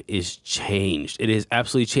game is changed. It is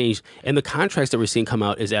absolutely changed. And the contracts that we're seeing come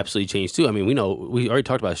out is absolutely changed too. I mean, we already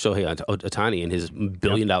talked about Shohei Ohtani and his $1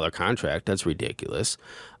 billion contract. That's ridiculous.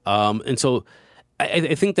 And so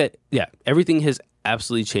I think that, everything has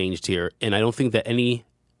absolutely changed here. And I don't think that any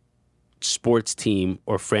sports team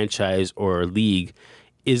or franchise or league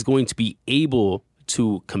is going to be able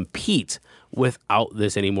to compete without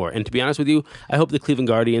this anymore. And to be honest with you, I hope the Cleveland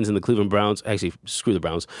Guardians and the Cleveland Browns, actually, screw the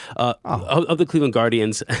Browns, of the Cleveland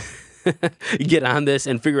Guardians get on this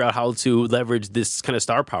and figure out how to leverage this kind of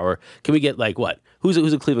star power. Can we get, like, what? Who's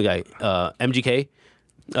a Cleveland guy? MGK?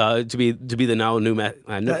 To be the now new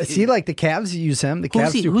see, like the Cavs use him. The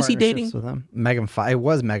Cavs do who's he dating? With him. Megan Fox. It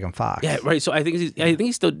was Megan Fox. Yeah, right. So I think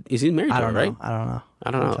he's still married to her, right? I don't know.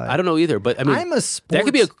 I don't know either. But I mean, I'm a sports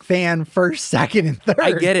fan first, second, and third.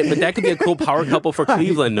 I get it, but that could be a cool power couple for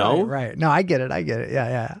Cleveland. No, right. No, I get it.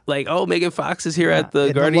 Yeah. Like, Megan Fox is here at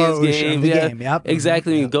the Guardians game. Yep.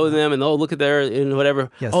 Exactly. You go to them and look at their and whatever.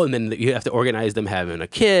 Yes. And then you have to organize them having a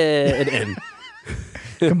kid and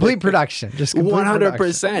complete production, just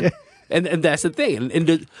 100%. And that's the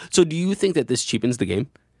thing. So do you think that this cheapens the game?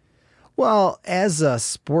 Well, as a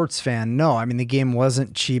sports fan, no. I mean, the game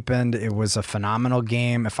wasn't cheapened. It was a phenomenal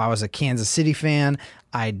game. If I was a Kansas City fan,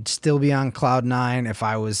 I'd still be on cloud nine. If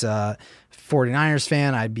I was a 49ers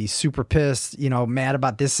fan, I'd be super pissed, mad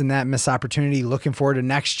about this and that missed opportunity, looking forward to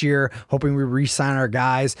next year, hoping we re-sign our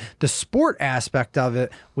guys. The sport aspect of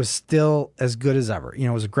it was still as good as ever. It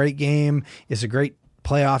was a great game. It's a great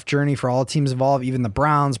playoff journey for all teams involved, even the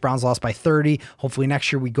Browns. Browns lost by 30. Hopefully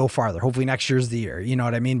next year we go farther. Hopefully next year's the year. You know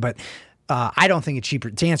what I mean? But I don't think it cheaper.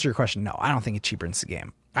 To answer your question, no, I don't think it cheapens the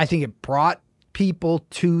game. I think it brought people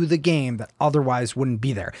to the game that otherwise wouldn't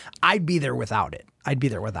be there. I'd be there without it.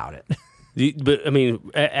 But I mean,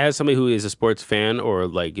 as somebody who is a sports fan, or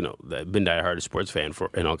like been diehard sports fan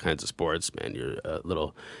in all kinds of sports, man, you're a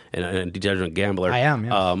little and a degenerate gambler. I am.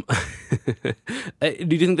 Yes.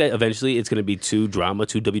 Do you think that eventually it's going to be too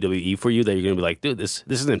WWE for you, that you're going to be like, dude, this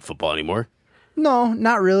isn't football anymore? No,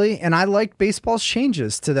 not really. And I liked baseball's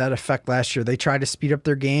changes to that effect last year. They tried to speed up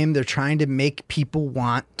their game. They're trying to make people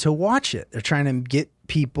want to watch it. They're trying to get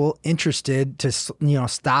people interested to,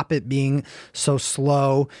 stop it being so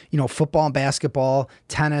slow. Football and basketball,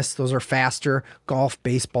 tennis, those are faster. Golf,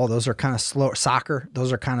 baseball, those are kind of slow. Soccer,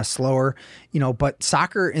 those are kind of slower. But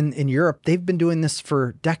soccer in Europe, they've been doing this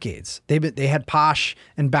for decades. They had Posh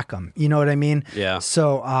and Beckham. You know what I mean? Yeah.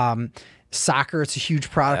 So, soccer, it's a huge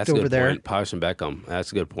product over there. Point. Posh and Beckham.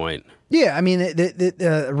 That's a good point. Yeah, I mean,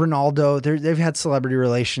 Ronaldo, they've had celebrity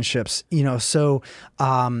relationships, So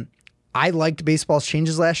I liked baseball's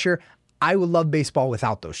changes last year. I would love baseball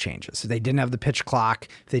without those changes. If they didn't have the pitch clock,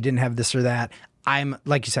 if they didn't have this or that. I'm,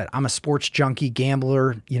 like you said, I'm a sports junkie,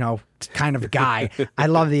 gambler, kind of guy. I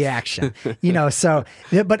love the action,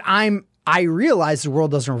 but I realize the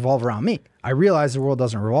world doesn't revolve around me. Does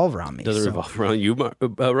it revolve around you,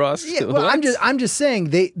 Ross? Yeah, well, I'm just saying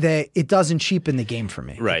it doesn't cheapen the game for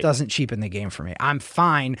me. Right. It doesn't cheapen the game for me. I'm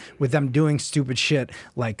fine with them doing stupid shit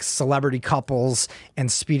like celebrity couples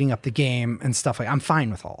and speeding up the game and stuff like. I'm fine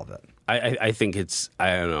with all of it. I think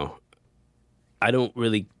I don't know.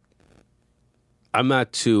 I'm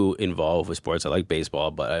not too involved with sports. I like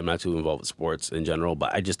baseball, but I'm not too involved with sports in general.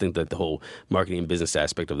 But I just think that the whole marketing and business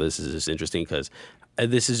aspect of this is just interesting, because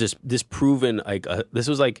this is just proven. This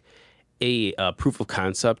was like a proof of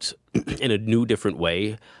concept in a new, different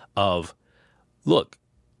way of, look,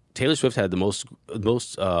 Taylor Swift had the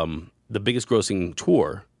biggest grossing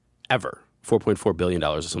tour ever, $4.4 billion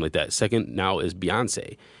or something like that. Second now is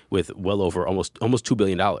Beyonce with well over almost $2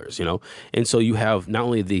 billion, you know? And so you have not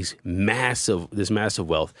only this massive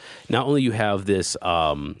wealth, not only you have this,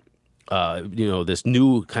 this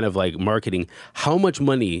new kind of like marketing. How much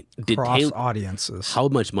money did audiences? How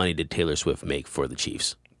much money did Taylor Swift make for the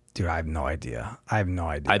Chiefs? Dude, I have no idea. I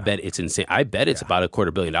bet it's insane. I bet it's about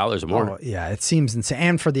 $250 million or more. Oh, yeah, it seems insane.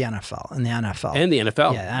 And for the NFL. And the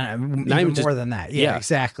NFL. Yeah, even more than that. Yeah,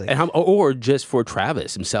 exactly. And or just for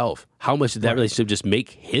Travis himself. How much did that relationship just make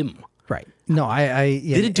him? Right. No,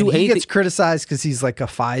 did it do anything? He gets criticized because he's like a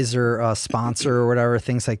Pfizer sponsor or whatever,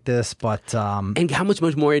 things like this. But and how much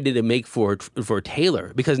more did it make for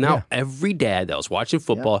Taylor? Because now every dad that was watching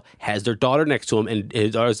football has their daughter next to him, and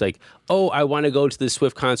his daughter's like, "Oh, I want to go to the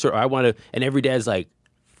Swift concert," or "I want to," and every dad's like,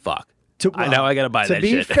 "Fuck." Now I got to buy that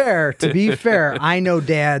shit. To be fair, I know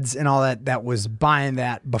dads and all that was buying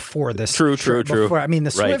that before this. True. I mean,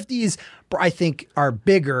 the Swifties, I think, are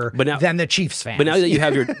bigger than the Chiefs fans. But now that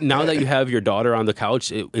you have your daughter on the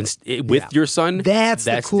couch with your son, that's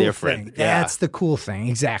the cool different. thing. That's the cool thing.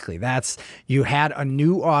 Exactly. You had a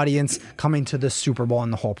new audience coming to the Super Bowl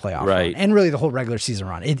and the whole playoff run, and really the whole regular season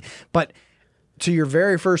run. But to your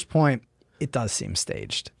very first point, it does seem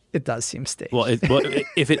staged. It does seem staged. Well,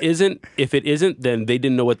 if it isn't, then they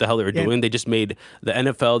didn't know what the hell they were doing. They just made the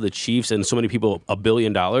NFL, the Chiefs, and so many people $1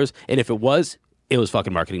 billion. And if it was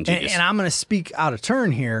fucking marketing genius. And I'm going to speak out of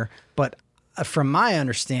turn here, but from my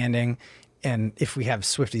understanding, and if we have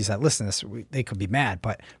Swifties that listen to this, they could be mad.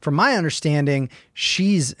 But from my understanding,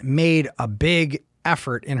 she's made a big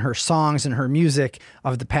effort in her songs and her music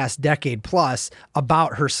of the past decade plus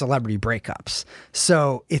about her celebrity breakups.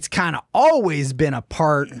 So it's kind of always been a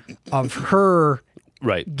part of her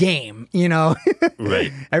game, you know?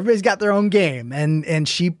 Right. Everybody's got their own game. And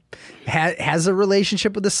she has a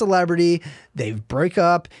relationship with a celebrity. They break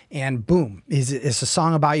up and boom, it's a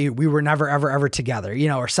song about you. We were never, ever, ever together, you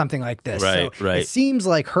know, or something like this. Right, so it seems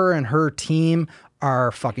like her and her team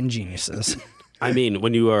are fucking geniuses. I mean,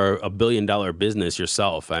 when you are $1 billion business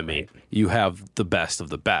yourself, I mean, you have the best of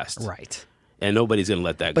the best. Right. And nobody's going to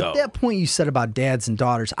let that go. But that point you said about dads and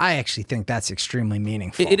daughters, I actually think that's extremely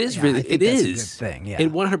meaningful. It is really, it is. That's a good thing. Yeah.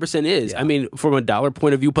 It 100% is. Yeah. I mean, from a dollar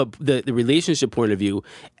point of view, but the relationship point of view,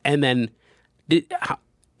 and then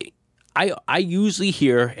I usually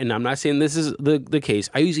hear, and I'm not saying this is the case,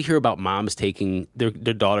 I usually hear about moms taking their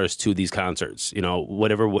daughters to these concerts, you know,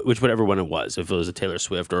 whatever one it was, if it was a Taylor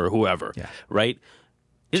Swift or whoever, right?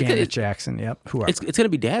 Janet Jackson, whoever. It's going to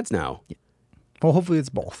be dads now. Well, hopefully it's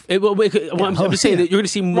both. I'm just saying that you're going to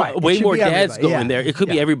see way more dads going there. It could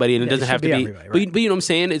be everybody, and it doesn't have to be. Right. But you know what I'm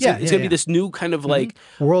saying? It's going to be this new kind of like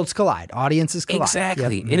worlds collide, audiences collide.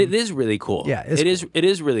 Exactly, and it is really cool. Yeah, it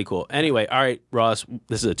is really cool. Anyway, all right, Ross,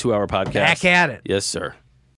 this is a 2-hour podcast. Back at it. Yes, sir.